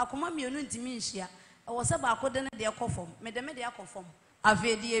but akoma mmienu ntimi nhyia ɛwɔ sɛ baako de ne deɛ kɔ fam mede me deɛ akɔ fam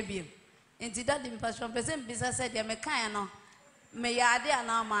afei deɛ ebiem enti dade mpatwɔ mpɛ sɛ mbisa sɛ deɛ mekaeɛ no meyɛ ade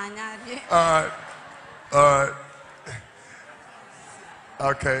anaa maanya ade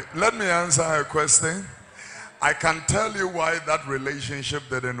Okay, let me answer a question. I can tell you why that relationship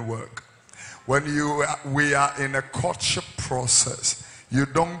didn't work. When we are in a courtship process, you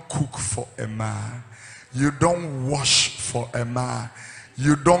don't cook for a man. You don't wash for a man.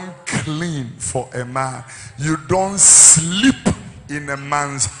 You don't clean for a man. You don't sleep in a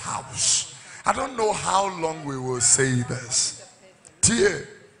man's house. I don't know how long we will say this. Tie.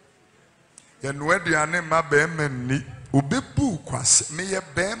 Yenwediane ma bemen Ubebu kwasi me ye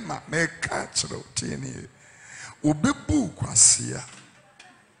bema me kachiro tini ubebu kwasia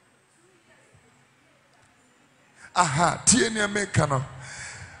aha tieni me kano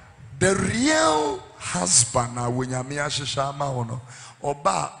the real husband na wenyame ahyehyɛ ama wo no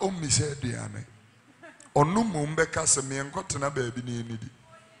oba omise aduane onu mumbe kase me nkotena baabi ne enidi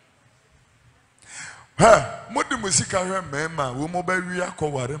ha modi musika hwe mema wo mo ba wi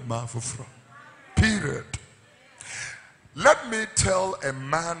akɔware ma foforo period. Let me tell a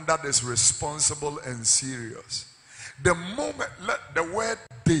man that is responsible and serious. The moment, the word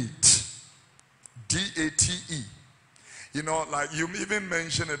date, D-A-T-E. You know, like you even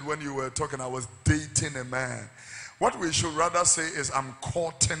mentioned it when you were talking, I was dating a man. What we should rather say is I'm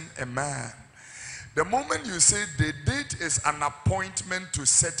courting a man. The moment you say the date is an appointment to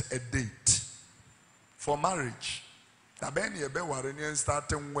set a date for marriage.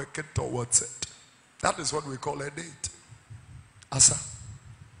 Starting working towards it. That is what we call a date. Asa,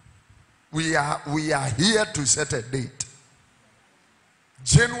 we are here to set a date.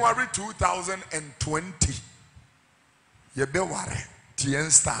 January 2020. Yebeware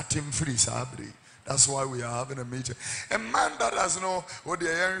tien starting free sabri. That's why we are having a meeting. A man that has no when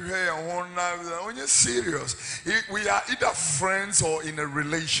you're serious, we are either friends or in a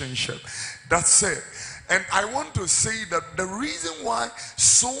relationship. That's it. And I want to say that the reason why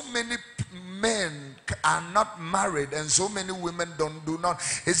so many men are not married and so many women do not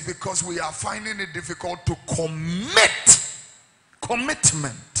is because we are finding it difficult to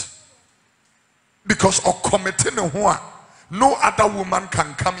commitment. Because of committing no other woman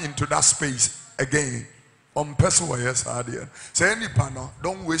can come into that space again. Say any panel,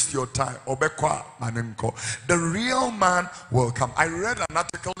 don't waste your time. The real man will come. I read an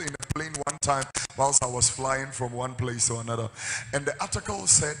article in a plane one time whilst I was flying from one place to another, and the article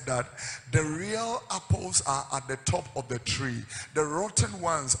said that the real apples are at the top of the tree. The rotten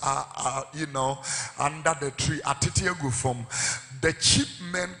ones are under the tree. The cheap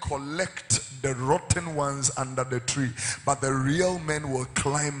men collect the rotten ones under the tree, but the real men will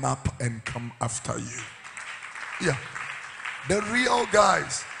climb up and come after you. Yeah, the real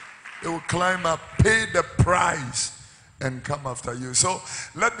guys, they will climb up, pay the price, and come after you. So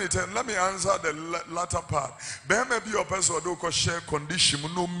let me answer the latter part. Maybe your person do share condition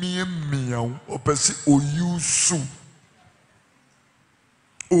no meow or person o you su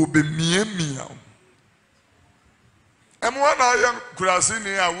o be meow. And one I am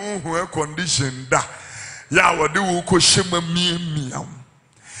crasini a woo condition da ya what do ko shema meow.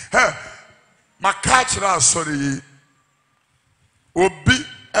 Hey. Makachra sorry obi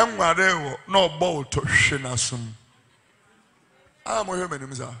enware no bo to hwe nasum mo hwe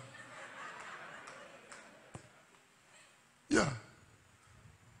manim za yeah,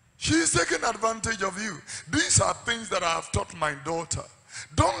 she is taking advantage of you. These are things that I have taught my daughter.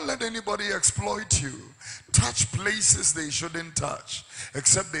 Don't let anybody exploit you. Touch places they shouldn't touch,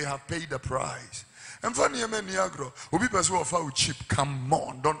 except they have paid the price. And funny, cheap. Come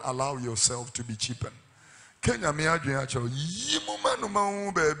on, don't allow yourself to be cheapened. Kenya me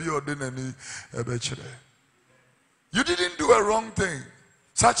baby or you didn't do a wrong thing.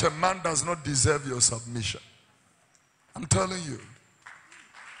 Such a man does not deserve your submission. I'm telling you.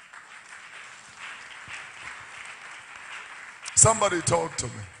 Somebody talk to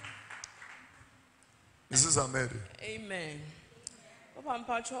me. This is Amedi. Amen. Papa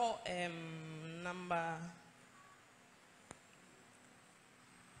Mpacho, number.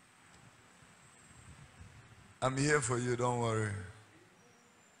 I'm here for you, don't worry.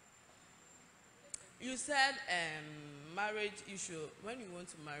 You said marriage issue. When you want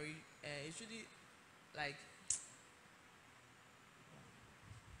to marry, you should like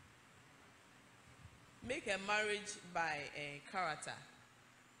make a marriage by character.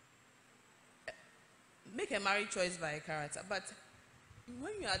 Make a marriage choice by character. But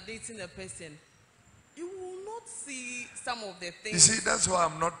when you are dating a person, you will not see some of the things. You see, that's why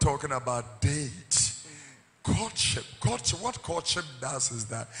I'm not talking about date. Courtship. What courtship does is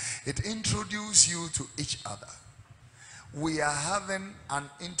that it introduces you to each other. We are having an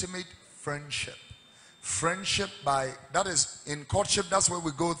intimate friendship. Friendship that is in courtship, that's where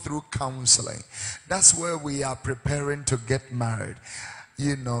we go through counseling. That's where we are preparing to get married.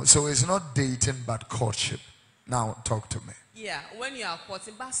 You know, so it's not dating but courtship. Now talk to me. Yeah, when you are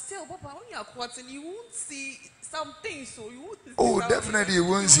courting, but still, Papa, when you are courting, you won't see some things. So you won't see. Oh, definitely you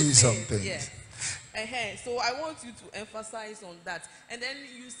won't see some things. Yeah. So I want you to emphasize on that. And then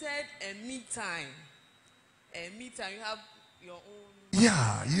you said me time. Me time, you have your own.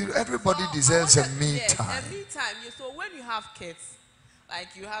 Yeah, everybody deserves a me time. A me time. So when you have kids, like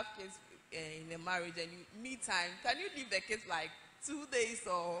you have kids in a marriage and you me time, can you leave the kids like 2 days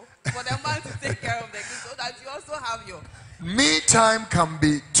or for the man to take care of the kids so that you also have your me time? Can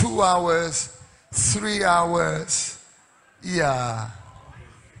be 2 hours, 3 hours. Yeah.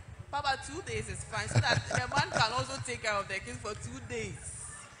 Papa, 2 days is fine so that the man can also take care of the kids for 2 days.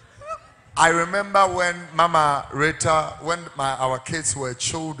 I remember when Mama Rita, when our kids were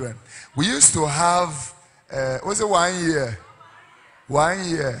children, we used to have, was it 1 year? 1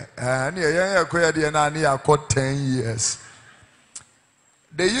 year. And 10 years.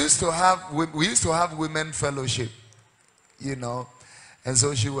 We used to have women fellowship, you know. And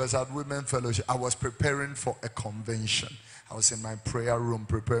so she was at women fellowship. I was preparing for a convention. I was in my prayer room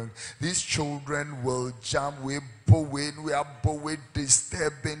preparing. These children will jump, we are bowing,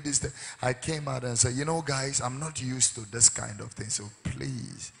 disturbing. I came out and said, you know, guys, I'm not used to this kind of thing. So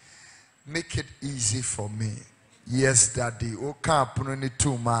please, make it easy for me. Yes, Daddy.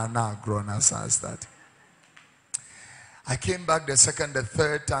 I came back the second, the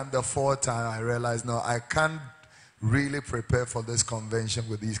third time, the fourth time. I realized, no, I can't really prepare for this convention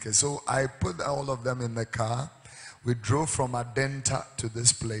with these kids. So I put all of them in the car. We drove from Adenta to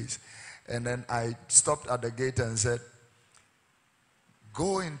this place. And then I stopped at the gate and said,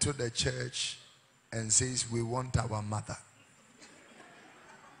 go into the church and says, we want our mother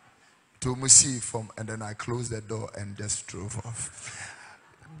to receive from. And then I closed the door and just drove off.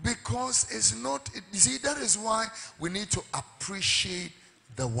 Because it's not, you see, that is why we need to appreciate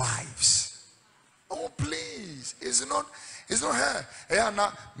the wives. Oh, please. It's not her.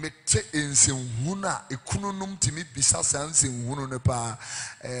 Eyana mete insinhuna ekununum timi bisa sansinhunu ne pa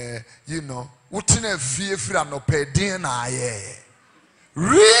you know, wutine fie fira no pedin na aye.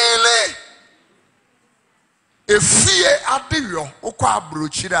 Really? Efie adeyo okwa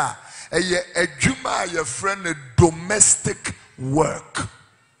abrochira eye adwuma your friend a domestic work.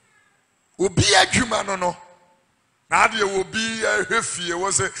 Obi adwuma no na ade obi ehefie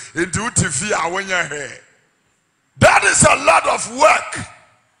wo se enti utifie awonya he. That is a lot of work.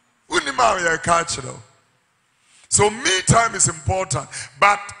 So me time is important.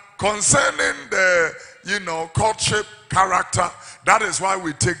 But concerning the, you know, courtship character, that is why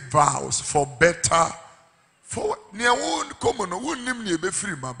we take vows for better. For near one common, one name near be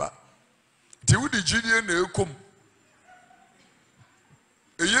free, maba. Till the GDN come.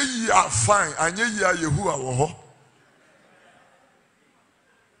 A ye are fine, and ye are who are.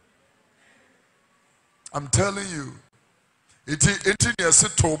 I'm telling you, it is a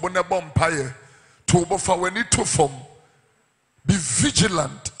tobo na bompire, tobo for when it to form. Be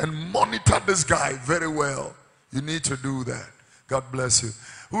vigilant and monitor this guy very well. You need to do that. God bless you.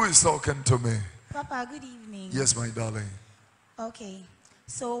 Who is talking to me? Papa, good evening. Yes, my darling. Okay.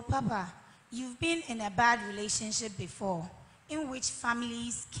 So, Papa, you've been in a bad relationship before, in which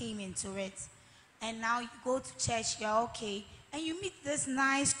families came into it. And now you go to church, you're okay. and you meet this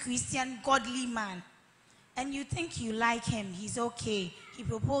nice Christian, godly man, and you think you like him, he's okay, he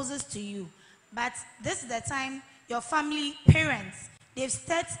proposes to you. But this is the time your family, parents,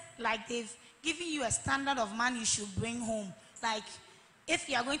 they've given you a standard of man you should bring home. Like, if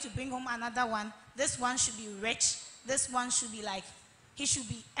you are going to bring home another one, this one should be rich, this one should be like, he should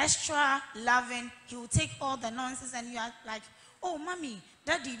be extra loving, he will take all the nonsense, and you are like, oh, mommy,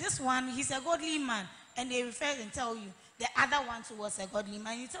 daddy, this one, he's a godly man. And they refer and tell you, the other one too was a godly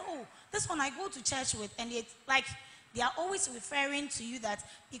man. You say, oh, this one I go to church with. And it's like, they are always referring to you that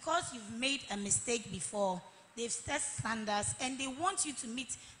because you've made a mistake before, they've set standards, and they want you to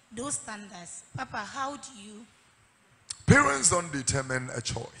meet those standards. Papa, how do you? Parents don't determine a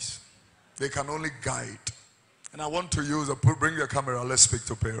choice. They can only guide. And I want to bring the camera, let's speak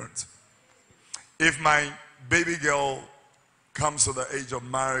to parents. If my baby girl comes to the age of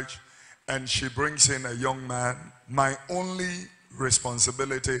marriage and she brings in a young man, my only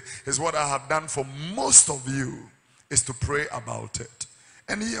responsibility is what I have done for most of you, is to pray about it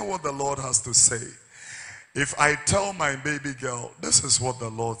and hear what the Lord has to say. If I tell my baby girl, this is what the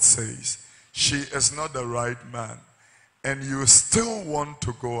Lord says, she is not the right man, and you still want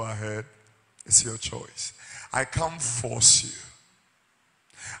to go ahead, it's your choice. I can't force you.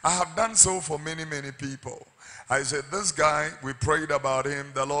 I have done so for many, many people. I said, this guy, we prayed about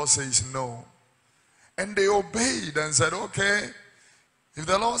him, the Lord says no. And they obeyed and said, okay, if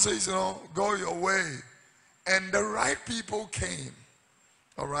the Lord says no, go your way. And the right people came.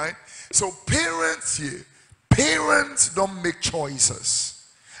 All right? So parents here, parents don't make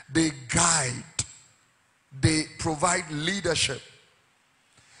choices. They guide. They provide leadership.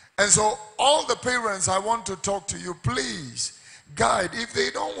 And so all the parents, I want to talk to you, please guide. If they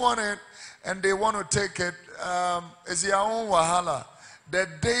don't want it and they want to take it, it's their own wahala. The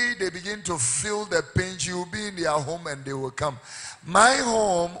day they begin to feel the pain, you will be in their home and they will come. My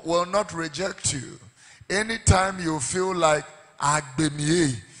home will not reject you. Anytime you feel like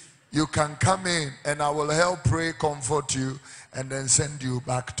Agbemiye, you can come in and I will help pray, comfort you, and then send you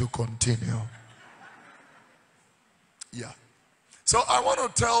back to continue. Yeah. So I want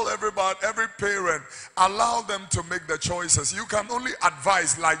to tell everybody, every parent, allow them to make the choices. You can only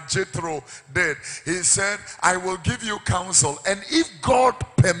advise like Jethro did. He said, I will give you counsel. And if God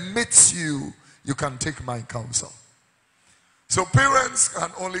permits you, you can take my counsel. So parents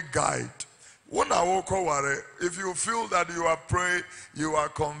can only guide. If you feel that you are praying, you are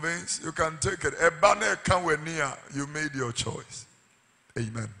convinced, you can take it. You made your choice.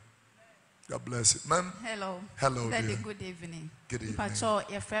 Amen. God bless it. Ma'am? Hello. Hello, Daddy, dear. good evening. Good evening. Pacho,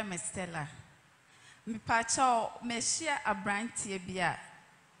 your friend Stella. Me pacho, me share a brand tibia,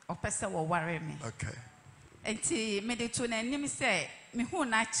 or pesa will worry me. Okay. Enti me de tune and name say, me who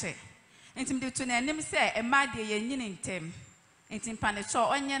nache. Enti me de tune and name say, a mad dear yin tem. Enti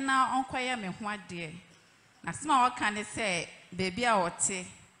panicho, onion now, unquire me what dear. Na small can they say, baby or tea.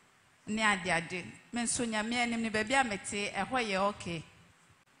 Near dear din. Men sunya me and me baby a mete, a why okay.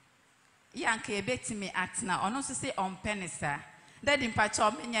 Yanke beti me at now, or not to say on penisa. That in patch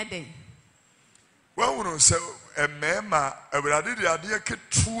of many a day. Well, we don't say a mema, a brother, the idea could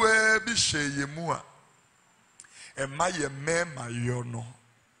be shea mua. A my mema, you know,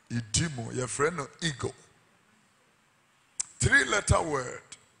 idimo, your friend no ego. 3-letter word.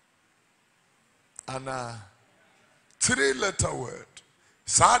 And 3-letter word.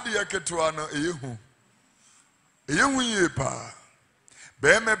 Sadia ketuano ehu. Ehu yepa.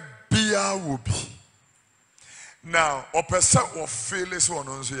 Beme Bia will be. Now, a person of feelings one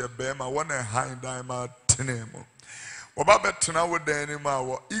on your bema, one a high diamond tenemo. Obabetina with the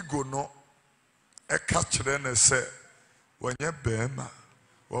animal, ego no a catcher and a say, when you bema,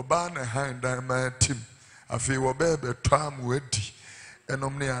 or ban a high diamond team, a few will be a tram weddy, and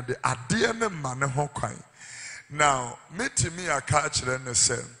omnia the adiana man hokai. Now, meet me a catcher and a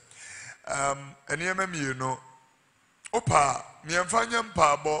say, and you know, Opa, me and Fanyam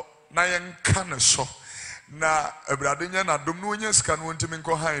Pabo. Na yenka ne so na Awurade nya na dom no nya sika no ntimi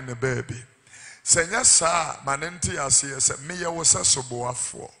nko han ne baby senya saa manenti ase se meye wo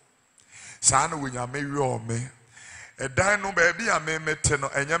sesoboafo saa na wonya mewe o me edan no baby a me mete no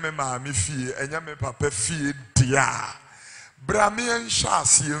enya me ma me fie enya me papa fie dia bra me nhya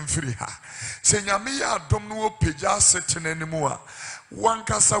ase mfiri ha senya me ya dom no opagya setene ne mu a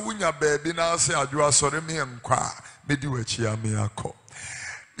wankasa wonya baby na ase adwo asore me nkwa me di wachi a me akọ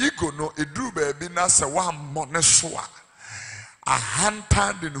Ego no edru baby na se wa mmone so a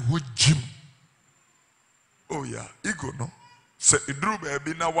hantad in hu jim. Oh yeah, ego no se edru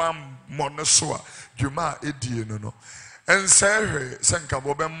baby na wa mmone so a dwuma edie no no. Ense hwe se nka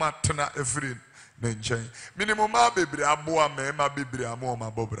bo be matena efiri Minimum baby aboa me ma baby amo ma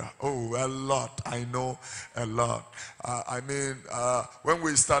bobra. Oh, a lot. I know a lot. I mean, when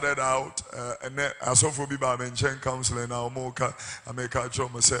we started out, and then as of we ba mention counseling now, moka America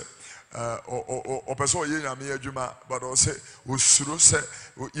choma say, o person ye nyame adwuma, but o say usuro say,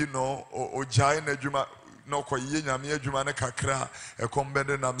 you know, o jai na adwuma no kwa ye nyame adwuma ne kakra e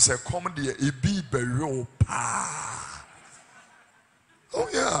kombede nam say come de e bi berio pa. Oh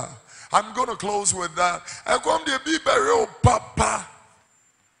yeah. I'm going to close with that. I come to be burial, Papa.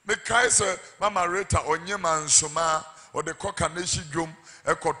 The Kaiser, Mama Rita, or Nyeman Soma, or the Kokanishi Gum,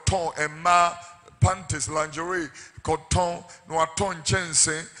 a cotton and ma panties, lingerie, cotton, no ton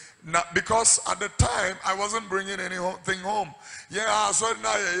chense. Because at the time I wasn't bringing anything home. Yeah, so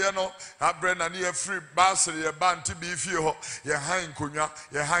now you know, I bring a near free basket, your band to be few, your high kunya,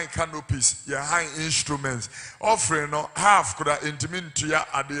 your high canopies, your high instruments. Offering no half could I intimate to ya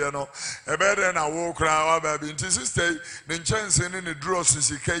at the no, a better than a walk around, baby. Into sister, the chance in the draws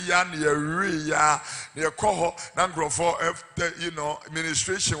is a yan, your ria, near coho, nangrove for after you know,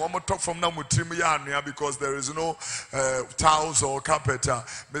 administration. One more talk from now with Timiania because there is no towels or carpet.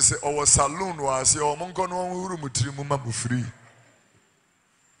 Say our saloon was your monko no room with free.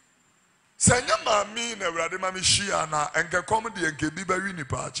 Sanya mami na wrade mami shia na enke comedy enke biba wini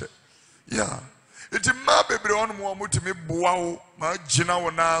pache. Yeah. Iti ma bebre on mo mutimi boa wo ma gina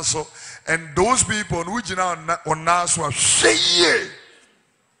wona so and those people who gina wona so hweye.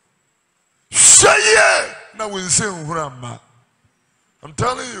 Hweye na wonse nhurama. I'm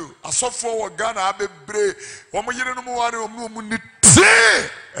telling you, asofo wo Ghana abebre omo yire no mo ware omo mu ni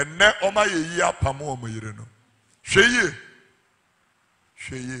and ne oma ye ya pamo omo yire no. Hweye.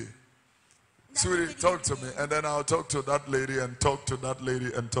 Hweye. Sweetie, talk to me, and then I'll talk to that lady, and talk to that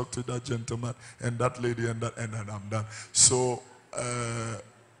lady, and talk to that gentleman, and that lady, and that, and then I'm done. So,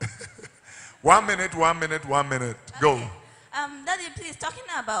 1 minute, 1 minute, 1 minute. Go. Daddy, please, talking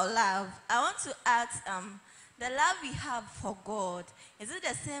about love, I want to ask, the love we have for God, is it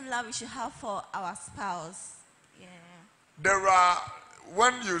the same love we should have for our spouse? Yeah. There are,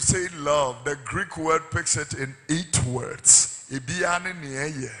 when you say love, the Greek word picks it in 8 words. Ibiane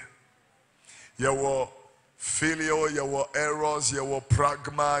niye. Yawo filio, yawo eros, yawo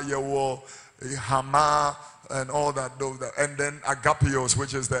pragma, yawo hama, and all that, and then agapios,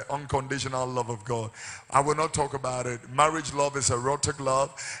 which is the unconditional love of God. I will not talk about it. Marriage love is erotic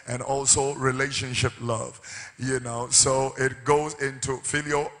love and also relationship love. You know, so it goes into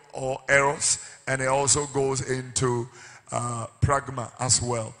filio or eros, and it also goes into pragma as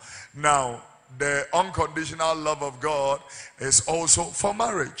well. Now, the unconditional love of God is also for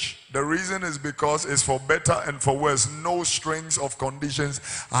marriage. The reason is because it's for better and for worse. No strings of conditions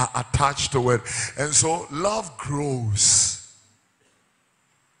are attached to it. And so love grows.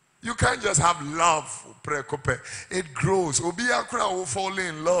 You can't just have love. It grows. Obiakra will fall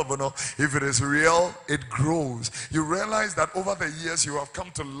in love. You know? If it is real, it grows. You realize that over the years you have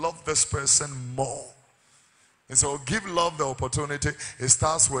come to love this person more. And so give love the opportunity. It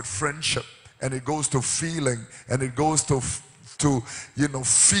starts with friendship. And it goes to feeling, and it goes to you know,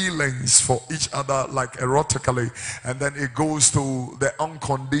 feelings for each other, like erotically, and then it goes to the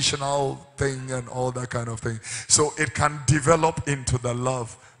unconditional thing and all that kind of thing. So it can develop into the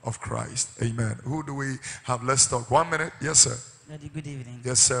love of Christ. Amen. Who do we have? Let's talk. 1 minute. Yes, sir. Daddy, good evening.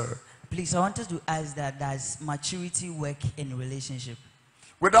 Yes, sir. Please, I wanted to ask that does maturity work in a relationship?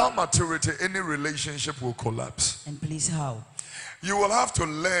 Without maturity, any relationship will collapse. And please, how? You will have to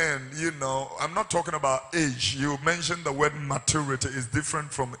learn, you know, I'm not talking about age. You mentioned the word maturity is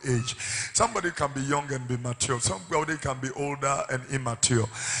different from age. Somebody can be young and be mature. Somebody can be older and immature.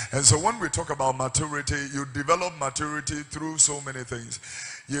 And so when we talk about maturity, you develop maturity through so many things.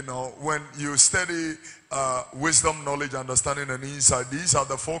 You know, when you study wisdom, knowledge, understanding, and insight, these are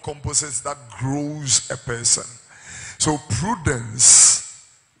the 4 composites that grows a person. So prudence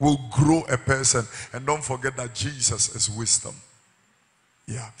will grow a person. And don't forget that Jesus is wisdom.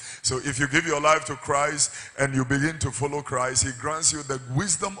 Yeah. So if you give your life to Christ and you begin to follow Christ, he grants you the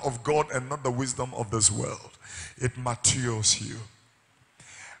wisdom of God and not the wisdom of this world. It matures you.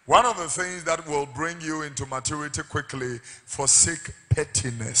 One of the things that will bring you into maturity quickly, forsake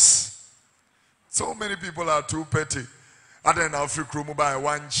pettiness. So many people are too petty.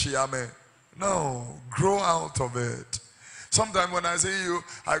 No, grow out of it. Sometimes when I see you,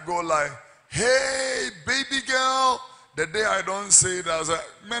 I go like, hey, baby girl. The day I don't say it, I was like,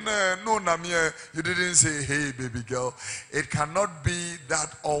 man, no, Namie, you didn't say, hey, baby girl. It cannot be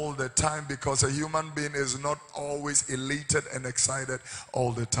that all the time because a human being is not always elated and excited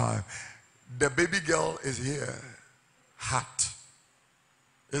all the time. The baby girl is here, hot.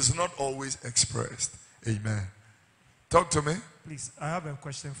 is not always expressed. Amen. Talk to me. Please, I have a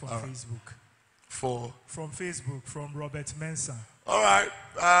question from Facebook. From Facebook, from Robert Mensah. All right.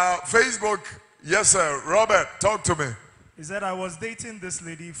 Facebook. Yes, sir. Robert, talk to me. He said, I was dating this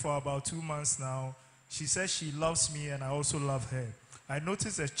lady for about 2 months now. She says she loves me and I also love her. I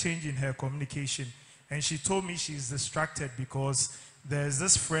noticed a change in her communication and she told me she's distracted because there's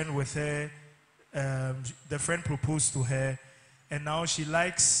this friend with her. The friend proposed to her and now she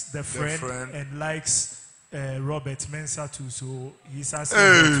likes the friend. And likes Robert Mensah too. So he's asking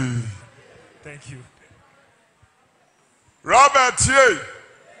her to. Thank you. Robert Ye.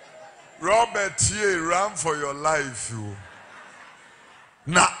 Robert Ye, run for your life. You.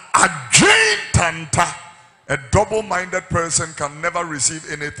 Now, a giant tanta, a double-minded person can never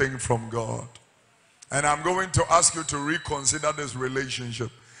receive anything from God. And I'm going to ask you to reconsider this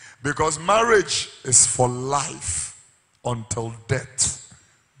relationship. Because marriage is for life until death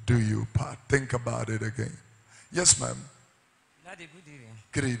do you part. Think about it again. Yes, ma'am. Daddy, good evening.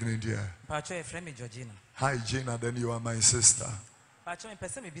 Good evening, dear. Pacho, a friend, Georgina. Hi, Gina. Then you are my sister. Pacho, a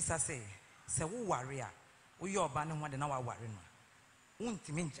person may be say, who warrior, we are banning one and our warrior. Won't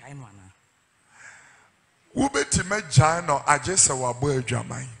mean China. Ubetime Jano, I just saw a boy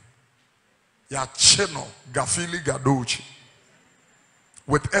Jamai. Ya chino, Gafili Gadochi.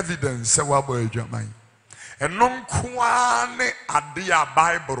 With evidence, sawa boy Jamai. And non kwane adia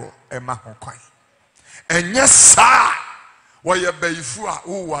Bible, Emma Hokai. And yes, sir, why ye beifua,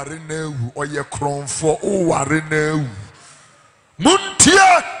 o warine, or ye cron for o warine.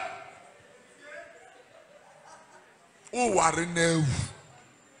 Muntia, o warine.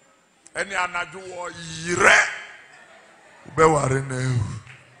 Any anadu yire, be warine.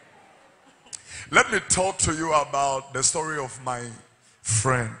 Let me talk to you about the story of my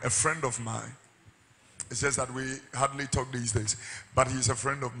friend, a friend of mine. It's just that we hardly talk these days, but he's a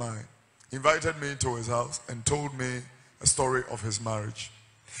friend of mine. He invited me to his house and told me a story of his marriage.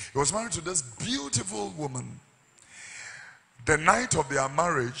 He was married to this beautiful woman. The night of their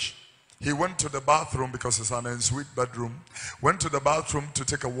marriage, he went to the bathroom because it's an ensuite bedroom. Went to the bathroom to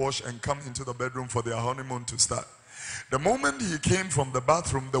take a wash and come into the bedroom for their honeymoon to start. The moment he came from the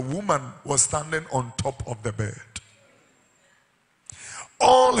bathroom, the woman was standing on top of the bed.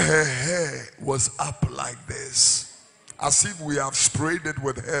 All her hair was up like this, as if we have sprayed it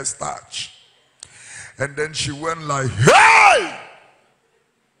with hair starch. And then she went like, hey!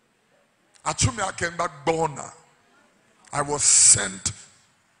 Achumi, I came back Bona. I was sent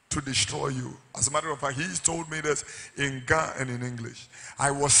to destroy you. As a matter of fact, he told me this in Ga and in English. I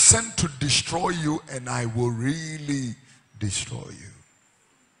was sent to destroy you and I will really destroy you.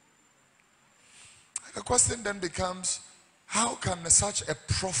 The question then becomes, how can such a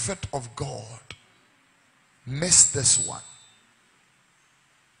prophet of God miss this one?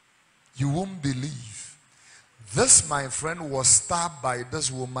 You won't believe. This, my friend, was stabbed by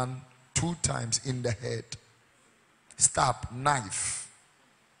this woman 2 times in the head. Stab, knife.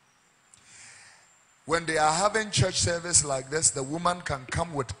 When they are having church service like this, the woman can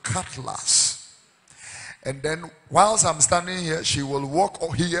come with cutlass. And then whilst I'm standing here, she will walk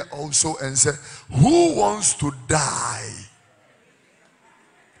here also and say, who wants to die?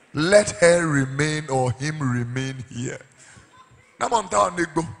 Let her remain or him remain here.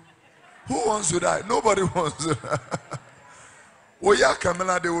 Who wants to die? Nobody wants to die. Oh yeah,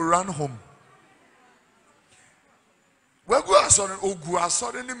 Camilla, they will run home.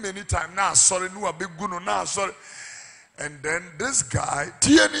 Many times now, sorry, no a big guno now, sorry. And then this guy,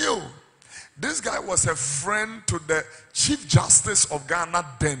 TNU, this guy was a friend to the Chief Justice of Ghana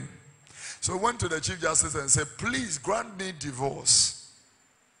then. So he went to the Chief Justice and said, please grant me divorce.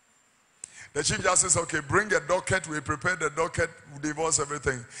 The Chief Justice, okay, bring a docket, we prepare the docket, divorce,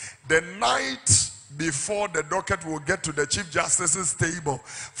 everything. The night before the docket will get to the Chief Justice's table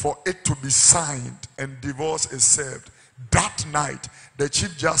for it to be signed and divorce is served. That night, the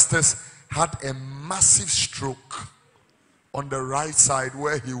Chief Justice had a massive stroke on the right side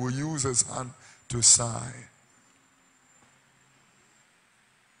where he will use his hand to sign.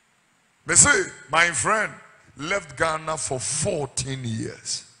 They say, my friend left Ghana for 14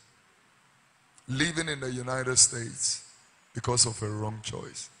 years, living in the United States because of a wrong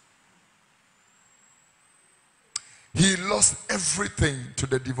choice. He lost everything to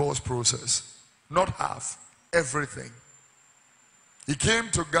the divorce process. Not half, everything. He came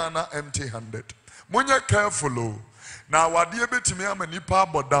to Ghana empty-handed. Munya careful. Now, what do you bet me? I'm a nipa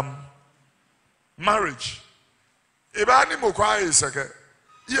bodam. Marriage.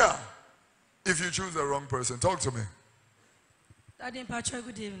 Yeah. If you choose the wrong person, talk to me. Daddy Patrick,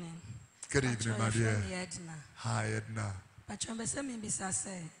 good evening. Good evening, my dear. Hi, Edna. Pachombe se mi bisa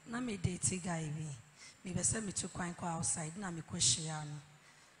se na me date guy bi. Me be se me to kwan kwa outside na me kwehia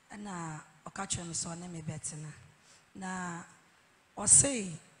no. Na okacho me so na me betina. Na o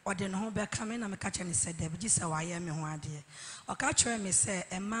say ode no ho be ka me na me kache ne se deb gi se wa ye me ho ade. Okacho me se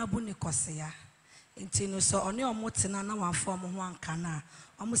emma bu ni kosea. Nti no so one omotena na wanfo mo ho anka na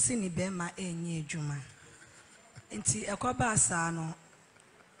omo si ni be ma enye adwuma. Nti ekoba asa no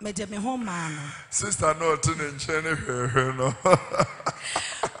me de me ho ma no. Sister no to nche no.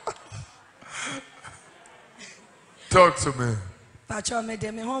 Talk to me. Pacho me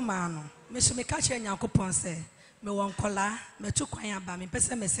de me ho ma no. Me so me kache Nyankopon se me won kola me tu kwan aba me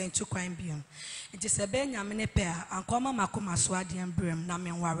pese me sen tu kwan biom. Nti se be nyame ne pe a ankoma makoma so ade ambrem na me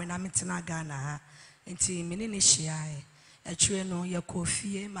nware na me tena Ghana ha. Nti me ne hyiae atwe no ye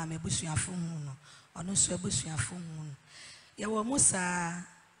Kofi ma me busuafo hu no ono so busuafo hu no ye wo musa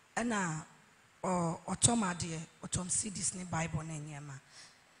na otomade otom CDs ne Bible na nyema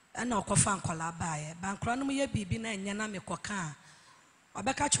na okofa nkola baaye bankra no ye bibi na enya na me koka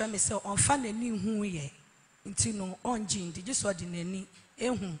obeka kire me se onfa nani hu ye nti no onji ndi jiso de nani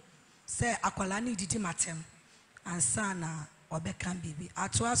ehu se akola ne didi matem ansa na obeka bibi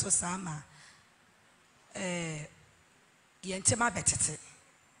ato aso sama yentema betete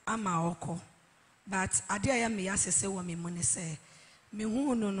ama oko but ade ya me yasese wo me mune se me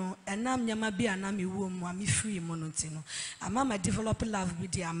hu no enam nyama bi ana me wo mu am free mu no ntino ama ma develop love bi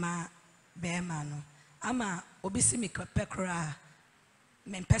di ama be ma no ama obisi me pekra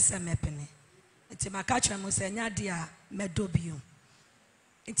me pese mepene nti maka mo se nya de a medobio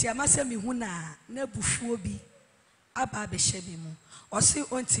nti ama se me hu na bufuo bi aba be hye bi mu osi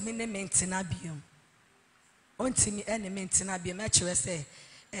ontimi ne mentina biom ontimi ene mentina bi me kire se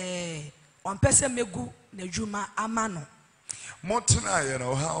on pese megu na djuma amano Montana, you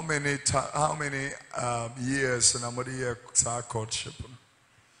know how many years in a year courtship?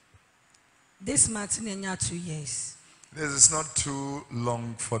 This month in 2 years. This is not too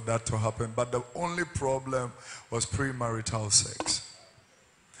long for that to happen, but the only problem was premarital sex.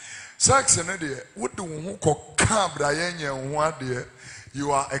 Sex in India, what do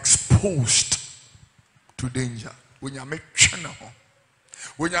you are exposed to danger. When you make channel,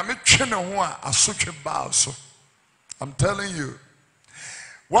 I'm telling you,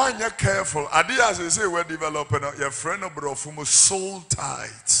 when you're careful, ideas they say we're developing your friend of Brofumo soul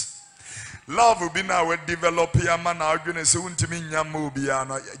ties. Love will be now we're developing a man arguing so to me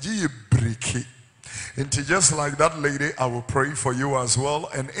nyamubiana ye break. And just like that lady, I will pray for you as well.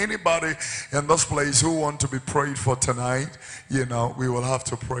 And anybody in this place who want to be prayed for tonight, you know, we will have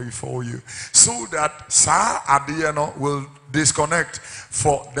to pray for you. So that Sa Adiano will disconnect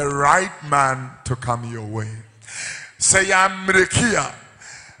for the right man to come your way. Say, I'm Rekia.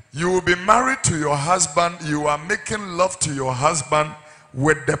 You will be married to your husband. You are making love to your husband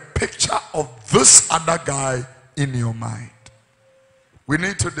with the picture of this other guy in your mind. We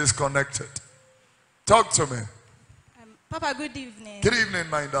need to disconnect it. Talk to me. Papa, good evening. Good evening,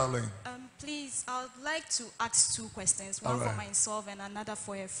 my darling. Please, I would like to ask 2 questions. One for myself and another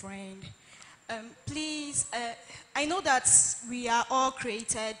for a friend. Please, I know that we are all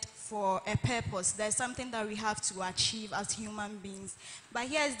created for a purpose. There's something that we have to achieve as human beings. But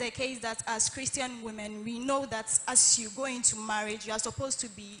here is the case that as Christian women, we know that as you go into marriage, you are supposed to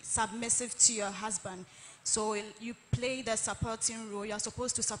be submissive to your husband. So you play the supporting role. You're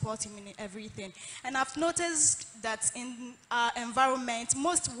supposed to support him in everything. And I've noticed that in our environment,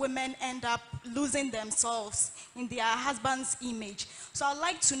 most women end up losing themselves in their husband's image. So I'd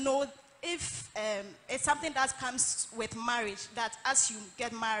like to know if it's something that comes with marriage, that as you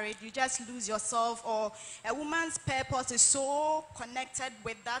get married, you just lose yourself, or a woman's purpose is so connected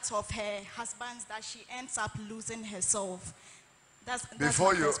with that of her husband's that she ends up losing herself.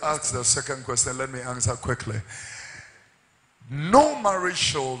 Before you ask the second question, let me answer quickly. No marriage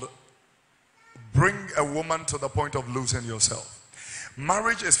should bring a woman to the point of losing yourself.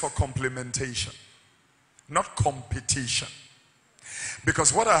 Marriage is for complementation, not competition.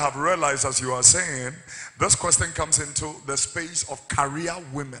 Because what I have realized, as you are saying, this question comes into the space of career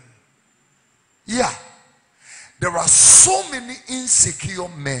women. Yeah. There are so many insecure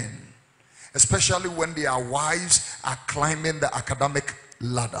men, especially when their wives are climbing the academic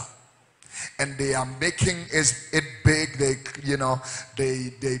ladder and they are making it big.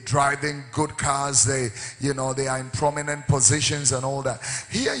 They driving good cars. They are in prominent positions and all that.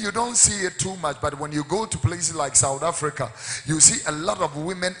 Here you don't see it too much, but when you go to places like South Africa, you see a lot of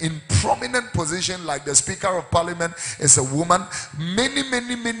women in prominent position, like the Speaker of Parliament is a woman. Many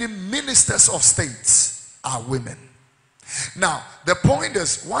ministers of states are women. Now, the point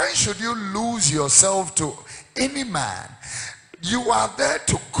is, why should you lose yourself to any man. You are there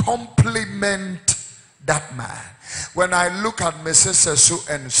to complement that man. When I look at Mrs. Sesu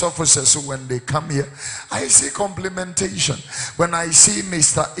and Sopho Sesu when they come here, I see complementation. When I see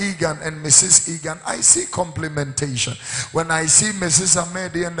Mr. Egan and Mrs. Egan, I see complementation. When I see Mrs.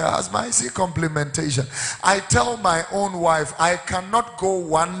 Amedi and the husband, I see complementation. I tell my own wife, I cannot go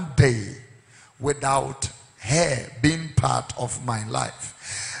one day without her being part of my life.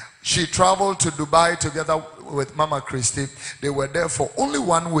 She traveled to Dubai together with Mama Christie. They were there for only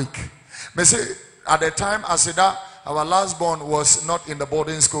 1 week. Me say, at the time, Asida, our last born, was not in the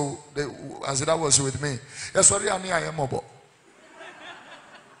boarding school. Asida was with me. Yes, sorry, I am mobile.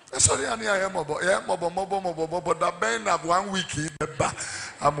 Yes, sorry, I am mobile. Yeah, mobile. But that been of 1 week.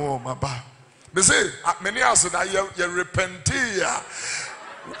 I'm home. Me say, many Asida, you repentia.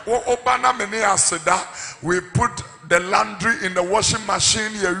 Obana many Asida, we put the laundry in the washing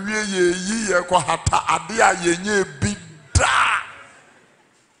machine. Ye ko hata adia ye bida.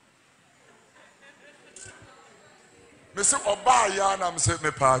 Me say oba ya na me say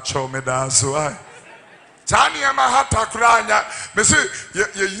me pa cho me da so ai tani ma hata kranya me say ye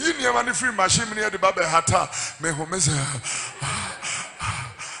yi niam na free machine me de ba be hata me ho me say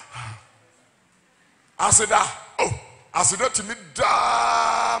asida to me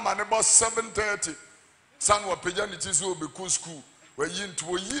da man about 7:30 san wa peja ni ti so be ku school we yi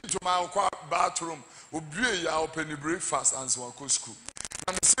to my bathroom obue ya open breakfast and so go school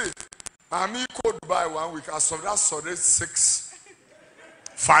na me say I'm equal Dubai 1 week. I saw that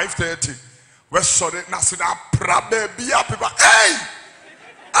 5:30. We saw it. Now see that prabe biya people. Hey,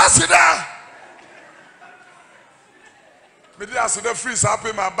 I see that. Me dey see the free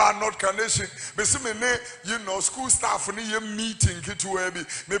happy my bar not condition. Me see me you know school staff ni ye meeting kitu ebi.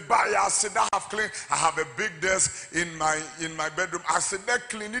 Me buy I see that have clean. I have a big desk in my bedroom. I see that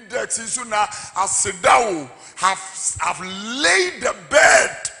clean the desk. So now I see that have laid the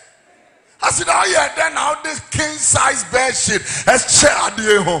bed. I said, oh yeah, then how this king size bed sheet has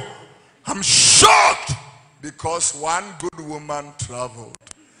chaired. I'm shocked because one good woman traveled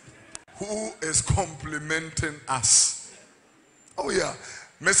who is complimenting us. Oh yeah.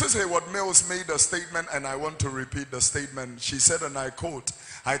 Mrs. Hayward Mills made a statement and I want to repeat the statement. She said, and I quote,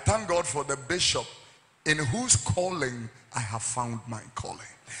 I thank God for the bishop in whose calling I have found my calling.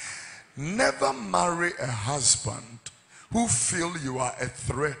 Never marry a husband who feel you are a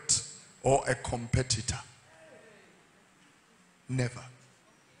threat or a competitor. Never.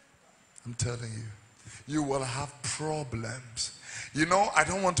 I'm telling you. You will have problems. You know, I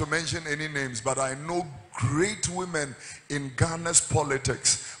don't want to mention any names, but I know great women in Ghana's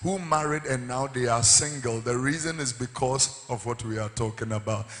politics who married and now they are single. The reason is because of what we are talking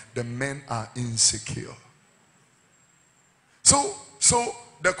about. The men are insecure. So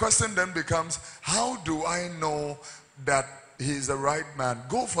the question then becomes, how do I know that he is the right man?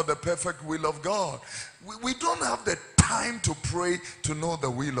 Go for the perfect will of God. We don't have the time to pray to know the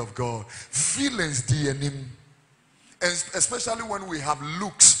will of God. Feelings, DNA. And especially when we have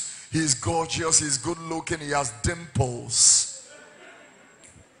looks. He's gorgeous, he's good looking, he has dimples.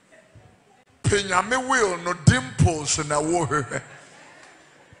 Penyame will no dimples in a war.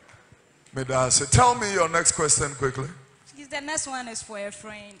 Tell me your next question quickly. The next one is for a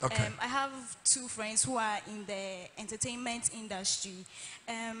friend. Okay. I have 2 friends who are in the entertainment industry.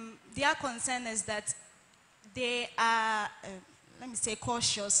 Their concern is that they are, let me say,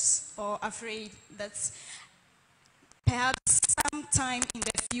 cautious or afraid that perhaps sometime in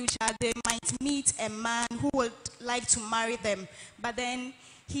the future they might meet a man who would like to marry them. But then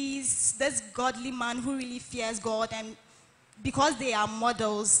he's this godly man who really fears God, and because they are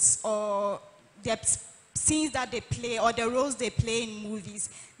models or they're scenes that they play or the roles they play in movies,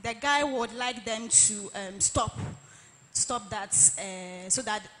 the guy would like them to stop that so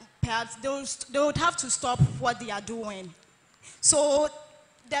that perhaps they would have to stop what they are doing. So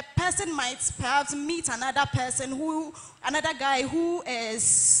the person might perhaps meet another guy who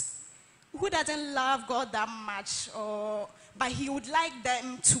doesn't love God that much, but he would like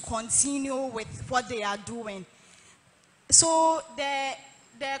them to continue with what they are doing. So the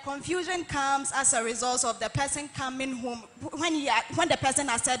confusion comes as a result of the person coming home. When the person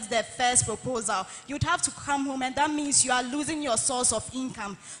accepts the first proposal, you'd have to come home, and that means you are losing your source of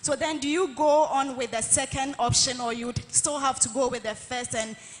income. So then do you go on with the second option, or you'd still have to go with the first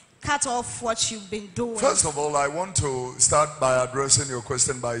and cut off what you've been doing? First of all, I want to start by addressing your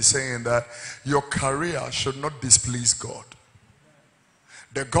question by saying that your career should not displease God.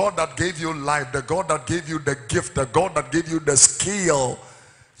 The God that gave you life, the God that gave you the gift, the God that gave you the skill,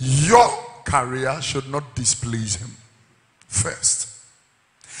 your career should not displease him. First,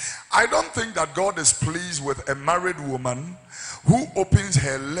 I don't think that God is pleased with a married woman who opens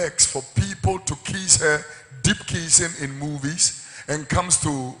her legs for people to kiss her, deep kissing in movies, and comes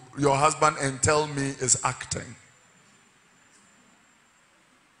to your husband and tell me is acting.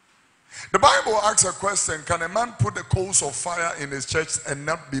 The Bible asks a question: can a man put the coals of fire in his church and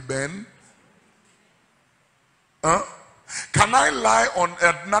not be burned? Can I lie on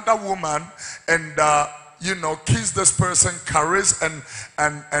another woman and kiss this person, caress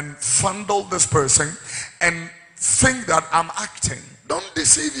and fondle this person and think that I'm acting? Don't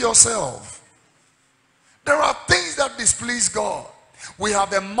deceive yourself. There are things that displease God. We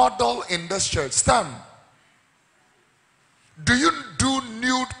have a model in this church. Stand. Do you do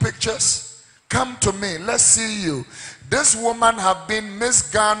nude pictures? Come to me. Let's see you. This woman have been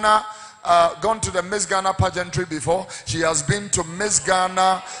Miss Ghana, gone to the Miss Ghana pageantry before. She has been to Miss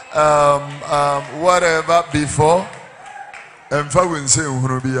Ghana whatever before.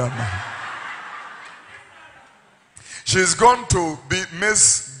 She's gone to be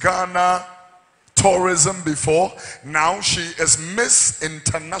Miss Ghana tourism before. Now she is Miss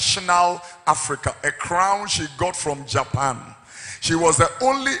International Africa, a crown she got from Japan. She was the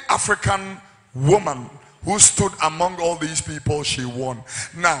only African woman who stood among all these people. She won.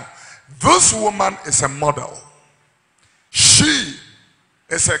 Now this woman is a model. She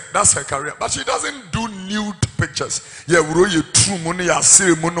is that's her career, but she doesn't do nude pictures. She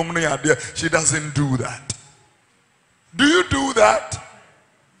doesn't do that. Do you do that?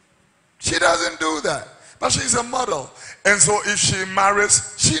 She doesn't do that. But she's a model. And so if she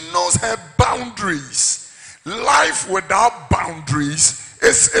marries, she knows her boundaries. Life without boundaries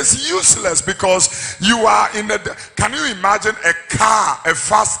is useless, because you are in a... Can you imagine a car, a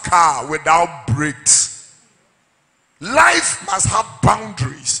fast car without brakes? Life must have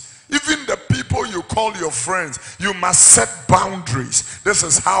boundaries. Even the people you call your friends, you must set boundaries. This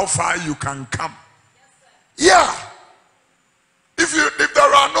is how far you can come. Yeah. If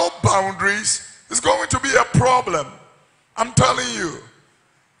there are no boundaries, it's going to be a problem. I'm telling you.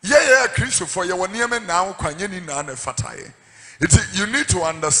 Yeah, Christopher, you need to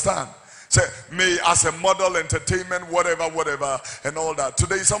understand. Say, me as a model, entertainment, whatever, and all that.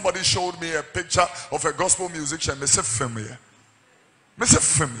 Today, somebody showed me a picture of a gospel musician. Me say familiar.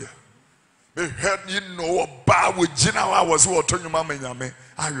 Me heard about with Gina. I was who told you, Mama,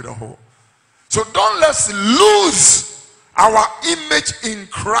 so don't let's lose our image in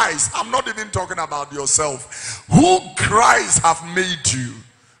Christ. I'm not even talking about yourself. Who Christ have made you.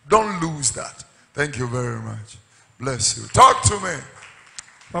 Don't lose that. Thank you very much. Bless you. Talk to me.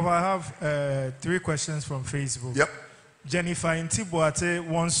 Papa, I have 3 questions from Facebook. Yep. Jennifer Intibuate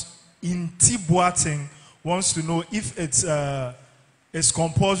wants to know if it's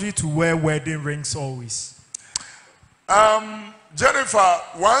compulsory to wear wedding rings always. Jennifer,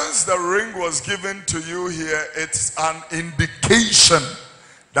 once the ring was given to you here, it's an indication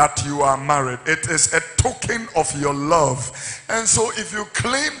that you are married. It is a token of your love. And so if you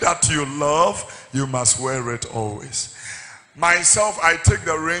claim that you love, you must wear it always. Myself, I take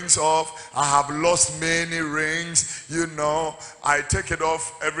the rings off. I have lost many rings. I take it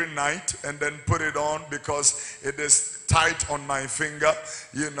off every night and then put it on because it is tight on my finger,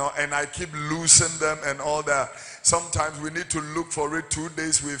 and I keep loosening them and all that. Sometimes we need to look for it. 2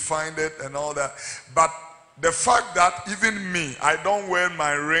 days we find it and all that. But the fact that even me, I don't wear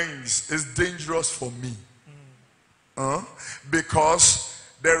my rings is dangerous for me. Because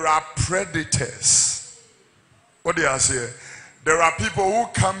there are predators. What do you say? There are people who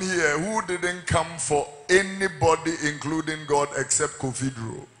come here who didn't come for anybody, including God, except Kofi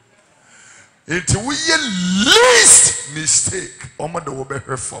Oduro'S. It will be least mistake.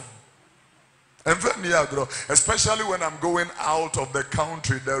 Especially when I'm going out of the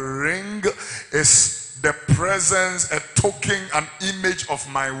country, the ring is the presence, a token, an image of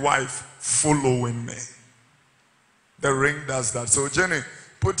my wife following me. The ring does that. So Jenny,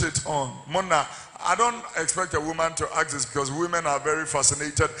 put it on. Mona, I don't expect a woman to ask this because women are very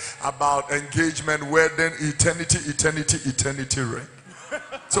fascinated about engagement, wedding, eternity ring.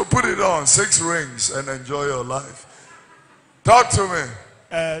 So put it on, 6 rings, and enjoy your life. Talk to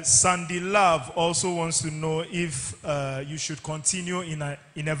me. Sandy Love also wants to know if you should continue in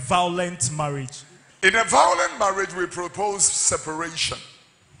a violent marriage. In a violent marriage, we propose separation.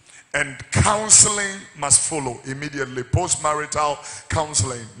 And counseling must follow immediately. Post-marital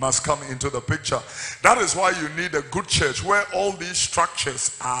counseling must come into the picture. That is why you need a good church where all these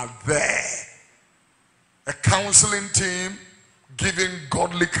structures are there. A counseling team giving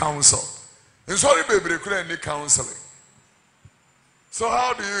godly counsel. And sorry, baby, they couldn't need counseling. So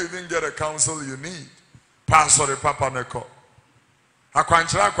how do you even get a counsel you need? Pastor the Papa Neko.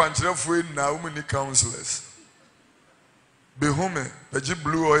 Akwanchira fue na umuni counselors. Behume, beji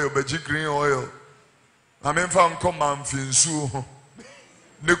blue oil, beji green oil. Amen fa nko manfinsu ho.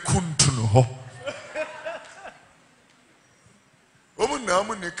 Ne kuntunu ho.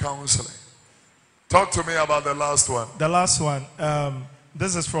 Umuni counseling. Talk to me about the last one. The last one.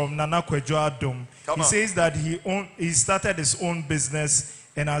 This is from Nana Kwejo Adom. He says that he started his own business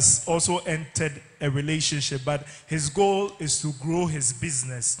and has also entered a relationship, but his goal is to grow his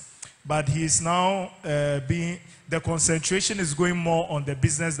business. But he is now the concentration is going more on the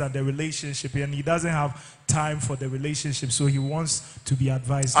business than the relationship, and he doesn't have time for the relationship, so he wants to be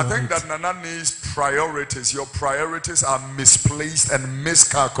advised. I think that Nana needs priorities. Your priorities are misplaced and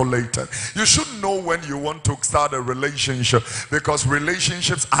miscalculated. You should know when you want to start a relationship, because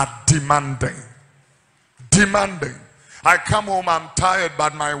relationships are demanding. Demanding. I come home, I'm tired,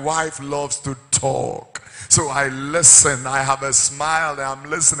 but my wife loves to talk. So I listen, I have a smile, I'm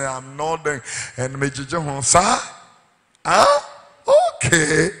listening, I'm nodding. And sir? Huh?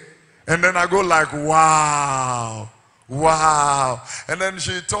 Okay. And then I go like, wow. Wow. And then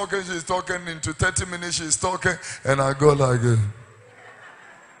she's talking into 30 minutes, she's talking, and I go like,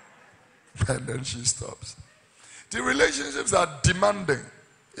 and then she stops. The relationships are demanding.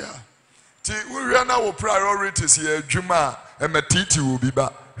 Yeah. We are now priorities here. Juma, and my titi will be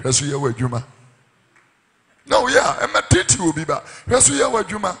back. That's where Juma. No, yeah, and my titi will be back. That's where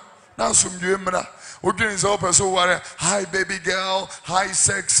Juma. Now, some Juma. Hi, baby girl. Hi,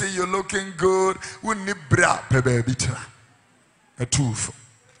 sexy. You're looking good. We need bra, baby. A tooth.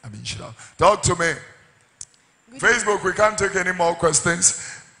 I mean, talk to me. Facebook, we can't take any more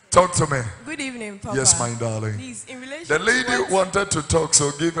questions. Talk to me. Good evening, Papa. Yes, my darling. Please, in relation the lady wanted to talk, so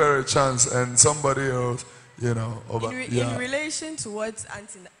give her a chance, and somebody else, you know. In relation to what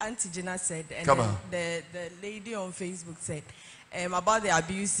Auntie Jenna said, and the lady on Facebook said about the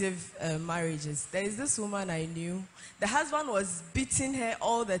abusive marriages. There is this woman I knew. The husband was beating her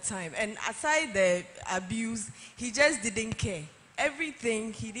all the time, and aside the abuse, he just didn't care.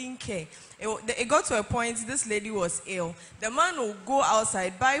 Everything, he didn't care. It got to a point, this lady was ill. The man would go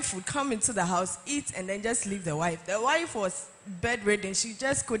outside, buy food, come into the house, eat, and then just leave the wife. The wife was bedridden. She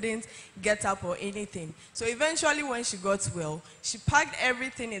just couldn't get up or anything. So eventually when she got well, she packed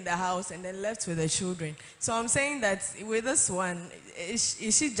everything in the house and then left with the children. So I'm saying that with this one, is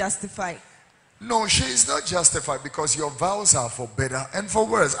she justified? No, she is not justified, because your vows are for better and for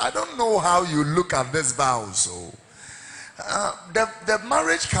worse. I don't know how you look at this vow, so... the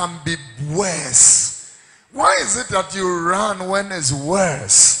marriage can be worse. Why is it that you run when it's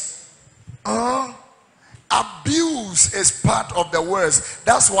worse? Abuse is part of the worst.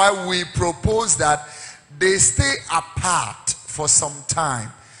 That's why we propose that they stay apart for some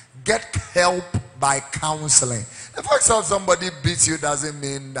time. Get help by counseling. The fact that somebody beats you doesn't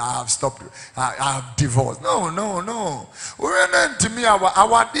mean I have stopped. I have divorced. No. To me,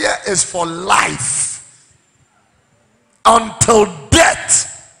 our idea is for life. Until death,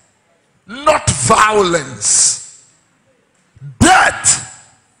 not violence. Death.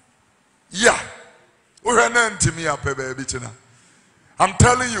 Yeah. I'm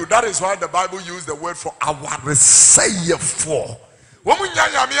telling you, that is why the Bible used the word for our say for. Let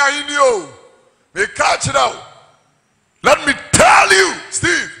me tell you,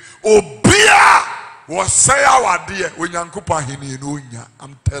 Steve, Obia was say our dear when I'm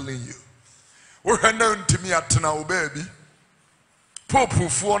telling you. We are known to me at now, baby. Popu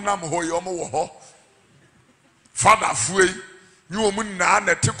for nam hoyomo. Father Fue, you woman nan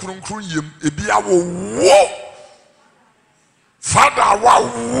at Tikurun Kruyim, Ebia wo. Father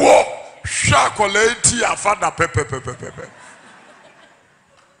wo, Shakolati, a father pepe.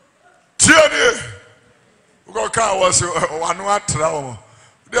 Tierney, Ugoka was one what trauma.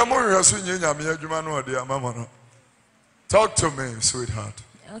 The more you're swinging, Yamia, dear mamma. Talk to me, sweetheart.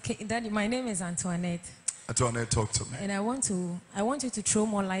 Okay, Daddy, my name is Antoinette. Antoinette, talk to me. And I want you to throw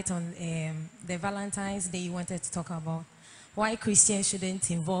more light on the Valentine's Day you wanted to talk about. Why Christians shouldn't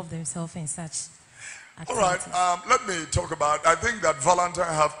involve themselves in such activities. All right, let me talk about, I think that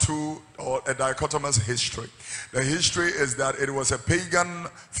Valentine have a dichotomous history. The history is that it was a pagan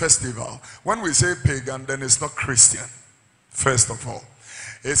festival. When we say pagan, then it's not Christian, first of all.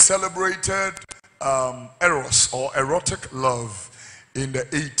 It celebrated eros, or erotic love, in the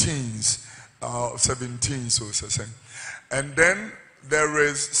 18s, 17s, so to say. And then there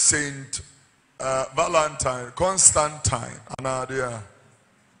is Saint Valentine, Constantine.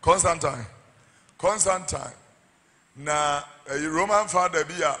 Na Roman father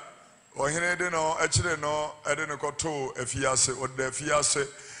bia or hinede no actually no edeno koto efiase or the fiase.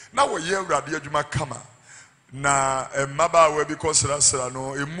 Now we hear radio juma kama. Na maba we because rasra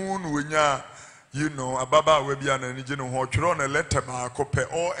no emu no nya ababa we bia na ni je no ho twero na letter ba akopɛ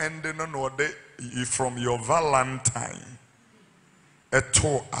all ending no de from your Valentine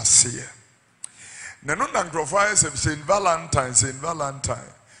eto ase. Na no na nkrofo Saint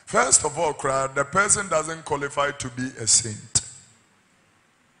Valentine. First of all, the person doesn't qualify to be a saint.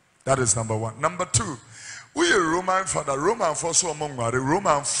 That is number one. Number two, we are Roman father. Roman for so among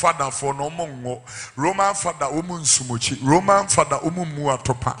Roman father for no mongo. Roman father umun sumuchi. Roman father umumua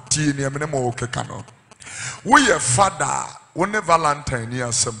topa. Ti ni amene mo kekano. We are father. One Valentine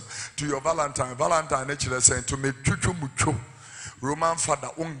yasem to your Valentine. Valentine actually saying to me chuchu mucho. Roman father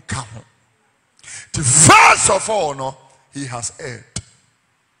unkaho. First of all, no, he has erred.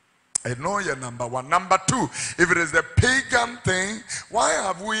 I know you're number one. Number two, if it is the pagan thing, why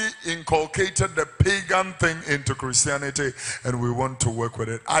have we inculcated the pagan thing into Christianity and we want to work with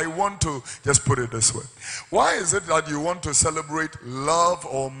it? I want to just put it this way. Why is it that you want to celebrate love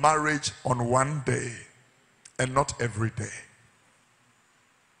or marriage on one day and not every day?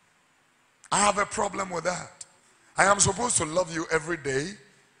 I have a problem with that. I am supposed to love you every day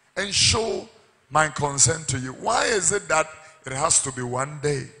and show my consent to you. Why is it that it has to be one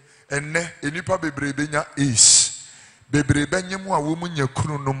day? And enipa bebrebe is bebrebe nyemu a wo mu nya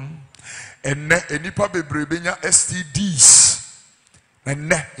kununum enne enipa bebrebe nya STDs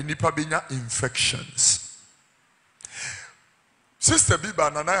enne enipa benya infections. Sister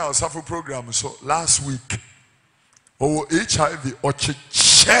Biba na na osafo program so last week HIV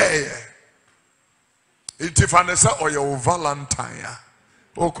ochiche itifanesa oyo Valentine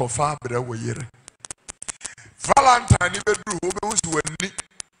o kofa bre wo yire Valentine be duru wo be husu wani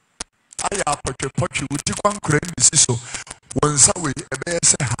aya potwe wuti kwankura ndisi so wonsa we ebe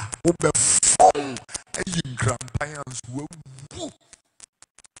se ha wo be fon ayi nkrampan anso wu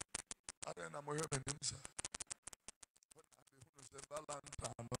ada na mo hebe nimsa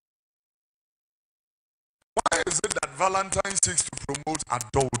why is it that Valentine seeks to promote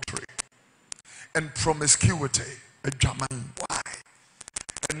adultery and promiscuity? Why?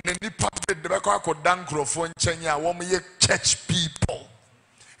 And then the public the dankrofo nchenya wo ye church people.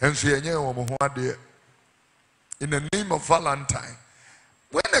 And so in the name of Valentine,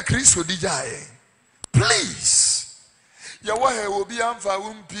 when a Christ will die, please. Yawahe will be amfa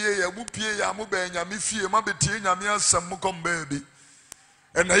wumpie ya mupie ya mube ya mifie mabeti nyamia samukom baby.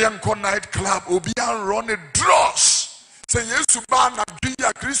 And a young night club will be run a dross. Say yes to ban a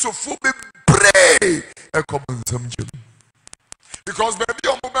dia Christophobe pray a common some gym. Because baby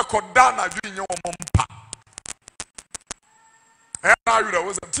your mother could down a doing your mumpa. And I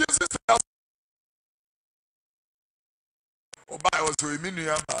was a tears. Oh, by was to a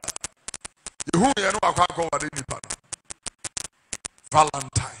miniaba. You who you know I can't go at any part.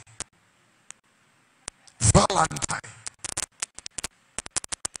 Valentine.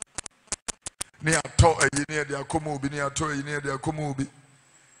 Near to a near the Akomobi, near to a near the Akomobi.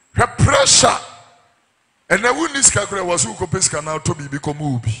 Her pressure. And the wound is calculated was who could now to be become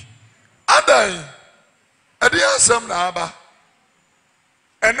movie. Adai. At the answer, Naba.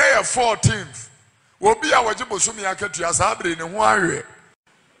 And they are 14th. Will be our Jibosumi Akatu as Abri in Wari.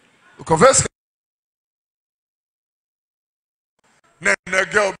 Confess. Nene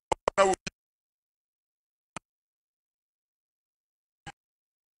girl.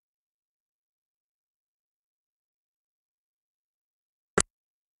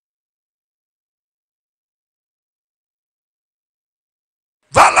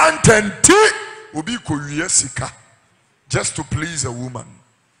 Valentine tea will be Koyesika just to please a woman.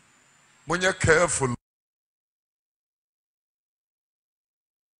 When you're careful,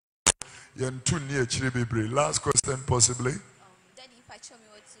 you're too near Chiribibre. Last question, possibly. Daddy, if I show me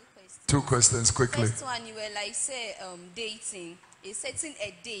what two questions quickly. First one, you were like, say, dating, is setting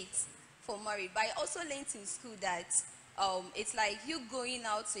a date for marriage. But I also learned in school that it's like you going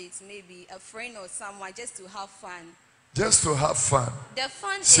out with maybe a friend or someone just to have fun. Just to have fun. The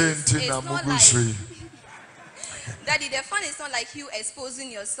fun is not like... Daddy, the fun is not like you exposing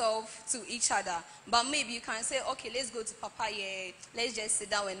yourself to each other. But maybe you can say, okay, let's go to Papa, yeah. Let's just sit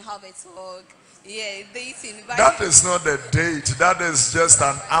down and have a talk. Yeah, dating. That is not a date. That is just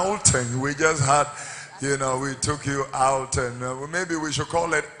an outing. We just had, we took you out and maybe we should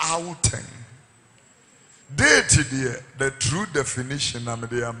call it outing. Date, dear, the true definition of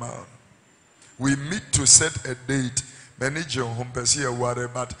the amount. We meet to set a date. Many John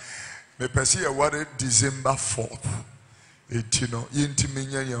but me pesi a worry December 4th.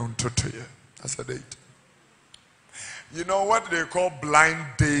 That's a date. You know what they call blind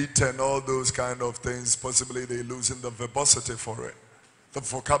date and all those kind of things. Possibly they losing the verbosity for it, the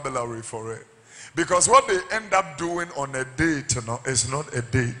vocabulary for it. Because what they end up doing on a date, you know, is not a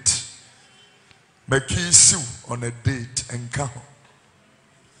date. Make you on a date and count.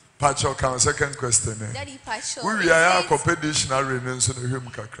 Pacho, count second question. Daddy Pacho. We are a dictionary in so him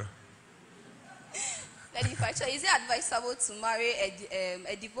kakra. Daddy Pacho, is it advisable to marry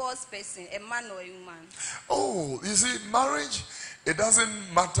a divorced person, a man or a woman? Oh, you see, marriage, it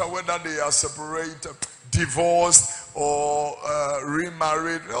doesn't matter whether they are separated, divorced, or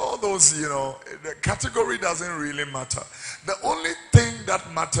remarried. All those, you know, the category doesn't really matter. The only thing that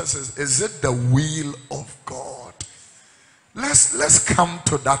matters is it the will of God? Let's come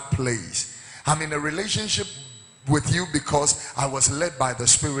to that place. I'm in a relationship with you because I was led by the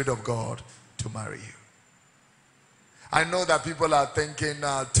Spirit of God to marry you. I know that people are thinking,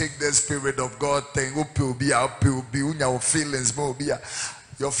 take the Spirit of God thing, your feelings.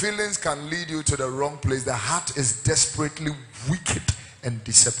 Your feelings can lead you to the wrong place. The heart is desperately wicked and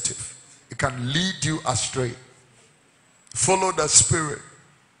deceptive. It can lead you astray. Follow the Spirit.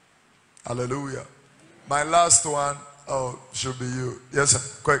 Hallelujah. My last one, should be you. Yes, sir.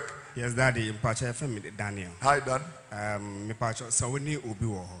 Quick. Yes, Daddy. Daniel. Hi, Dan. So we need Obi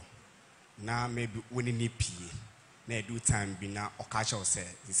Woho. Now maybe we need P. Na do time be na okacha say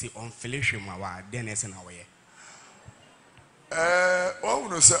you see on fellowship ma then is na we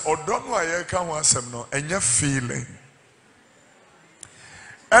what we say odo no aye ka ho asem no enye feeling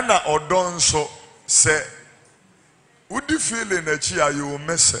and odo nso say udi feeling achi ayo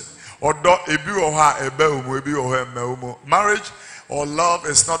message odo ebi wo ha ebe omo ebi wo ha ema omo. Marriage or love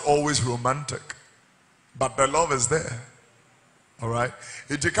is not always romantic, but the love is there. All right.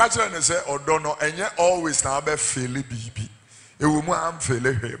 If you catch it and say, "Oh, don't know," and you always now be feeling baby. It will more am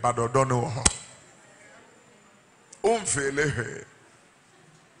feeling her, but I don't know how. Feeling her.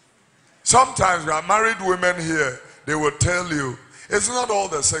 Sometimes we are married women here. They will tell you it's not all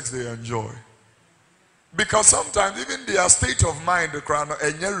the sex they enjoy, because sometimes even their state of mind, the crown,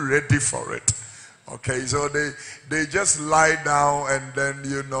 and you're ready for it. Okay, so they just lie down and then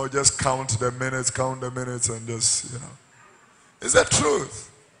just count the minutes, and just It's the truth.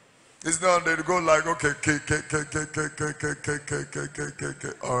 It's not they go like, okay,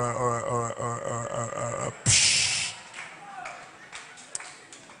 all right.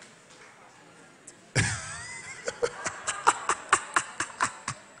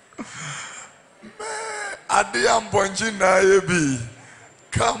 Adiam Ponjina Ebi.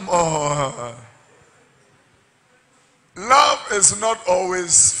 Come on. Love is not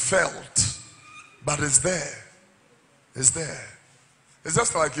always felt, but it's there. It's there. It's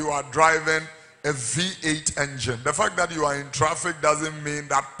just like you are driving a V8 engine. The fact that you are in traffic doesn't mean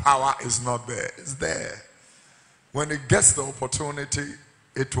that power is not there. It's there. When it gets the opportunity,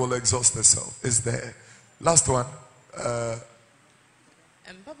 it will exhaust itself. It's there. Last one.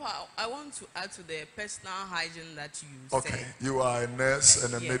 Papa, I want to add to the personal hygiene that you said. Okay, you are a nurse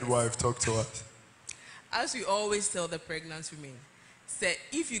and a midwife. Talk to us. As we always tell the pregnant women, say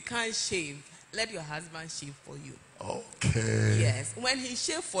if you can't shave, let your husband shave for you. Okay. Yes. When he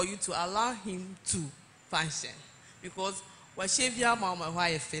shave for you, to allow him to function. Because when shave your mama, why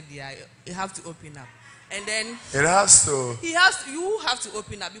you have to open up. And then it has to. You have to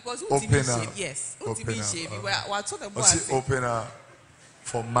open up because open up. Shave. Yes. Open up. Shave. We're talking about open up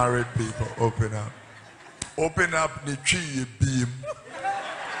for married people. Open up. Open up.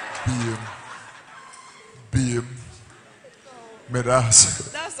 Beam.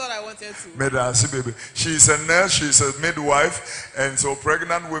 That's what I wanted to. Baby. She's a nurse, she's a midwife, and so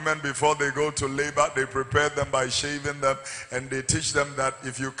pregnant women, before they go to labor, they prepare them by shaving them, and they teach them that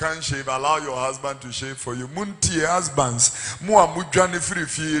if you can't shave, allow your husband to shave for you. Muntie husbands, mua mujani free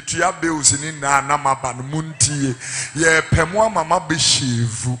fee, tuya bills in na namaban muntie, ye pemwa mama be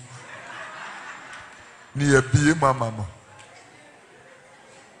shave. Ni e biye mama.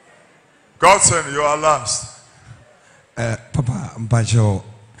 Godson, you are last. Papa Mbajo,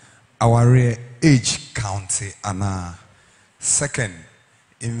 our age county and second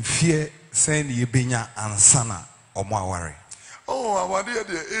in fear saying you binya ansana or more worry. Oh, our dear,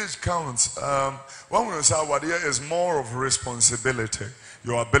 the age counts. One will say our dear is more of responsibility.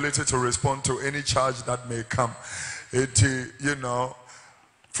 Your ability to respond to any charge that may come.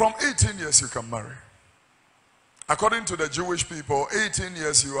 From 18 years you can marry. According to the Jewish people, 18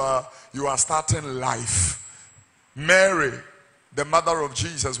 years you are starting life. Mary, the mother of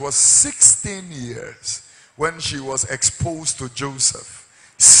Jesus, was 16 years when she was exposed to Joseph.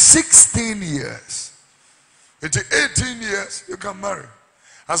 16 years. Into 18 years, you can marry.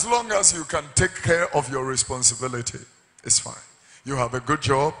 As long as you can take care of your responsibility, it's fine. You have a good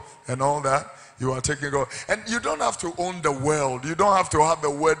job and all that. You are taking God. And you don't have to own the world. You don't have to have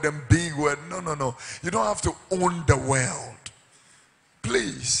the word and big word. No. You don't have to own the world.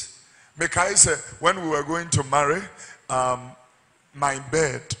 Please. Mekai said, when we were going to marry, my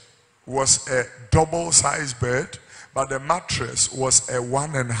bed was a double-sized bed, but the mattress was a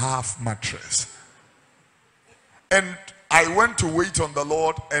 1.5 mattress. And I went to wait on the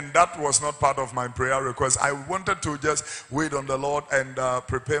Lord, and that was not part of my prayer request. I wanted to just wait on the Lord and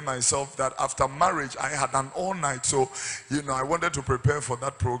prepare myself that after marriage, I had an all night. So, I wanted to prepare for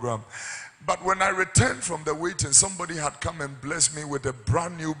that program. But when I returned from the waiting, somebody had come and blessed me with a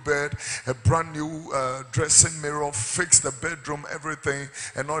brand new bed, a brand new dressing mirror, fixed the bedroom, everything,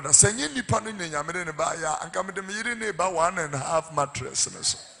 and all that. Saying, 1.5 mattress.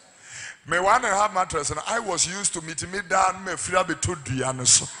 Me 1.5 mattress, and I was used to meet me down me free be to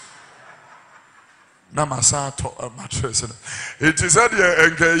dianeso. Na masato mattress. It is said here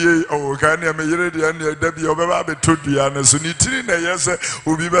enke oh can ya me yire dia na da bi obeba be to dianeso. Ni tiri na yese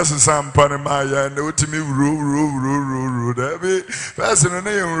obi be sampa ne ma ya na otimi ru da be person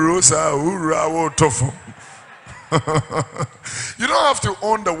na yen ru sa uru awo tofo. You don't have to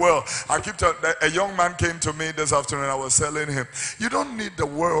own the world. I keep telling a young man came to me this afternoon. I was telling him, you don't need the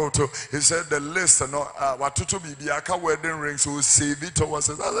world to. He said the list and watutu bibiaka wedding rings will save it towards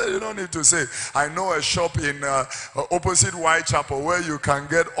us. I said you don't need to say. I know a shop in opposite Whitechapel where you can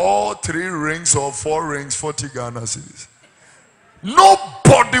get all 3 rings or 4 rings, 40 Ghana cedis.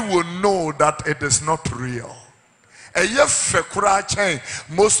 Nobody will know that it is not real.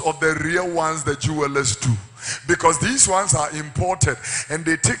 Most of the real ones the jewelers do. Because these ones are imported and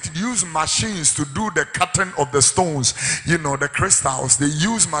they use machines to do the cutting of the stones, the crystals. They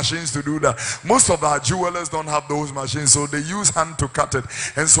use machines to do that. Most of our jewelers don't have those machines, so they use hand to cut it,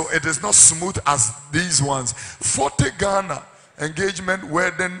 and so it is not smooth as these ones. 40 Ghana engagement,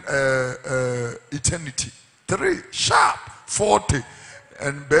 wedding, eternity. 3 sharp 40,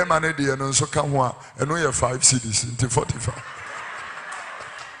 and bear money the and also come one and we have 5 CDs into 45.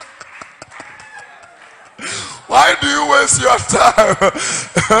 Why do you waste your time?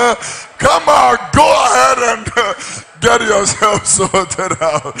 Come on, go ahead and get yourself sorted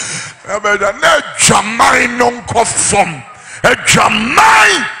out.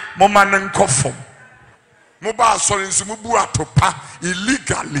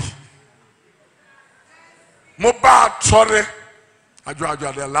 Illegally. Sorry.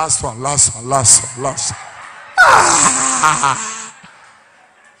 The last one.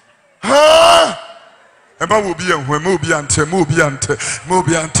 Emma will be and when Mobiante.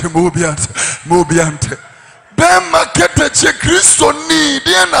 Bema Kete Christo need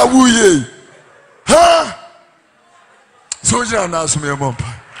Diana Wuye. Huh? So you ask me a mom.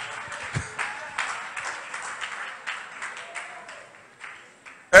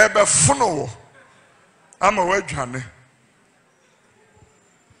 Ebe funo. I'm a wed Johnny.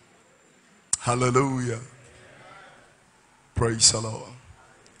 Hallelujah. Praise the Lord.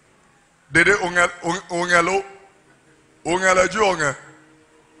 Dede ungelo junge.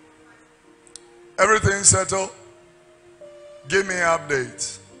 Everything settled. Give me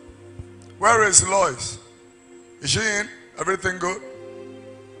updates. Where is Lois? Is she in? Everything good?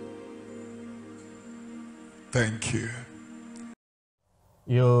 Thank you.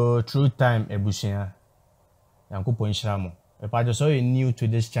 Your true time ebusia. Yankupo inshiramo. If I just saw you new to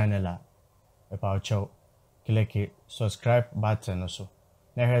this channel, if I chow, click subscribe button also.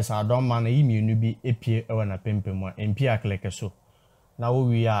 Na hwesa adom man yi mienu bi epie ewa na pempem a MP click so na wo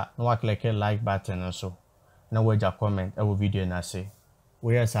wi a na wa click like button so na wo ja comment ewo video na say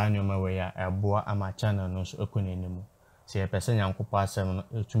wo yes anyoma we ya eboa ama channel no so ekonenimu se ye pese nyankopo asem no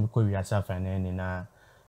etumi ko wi asafa na ni na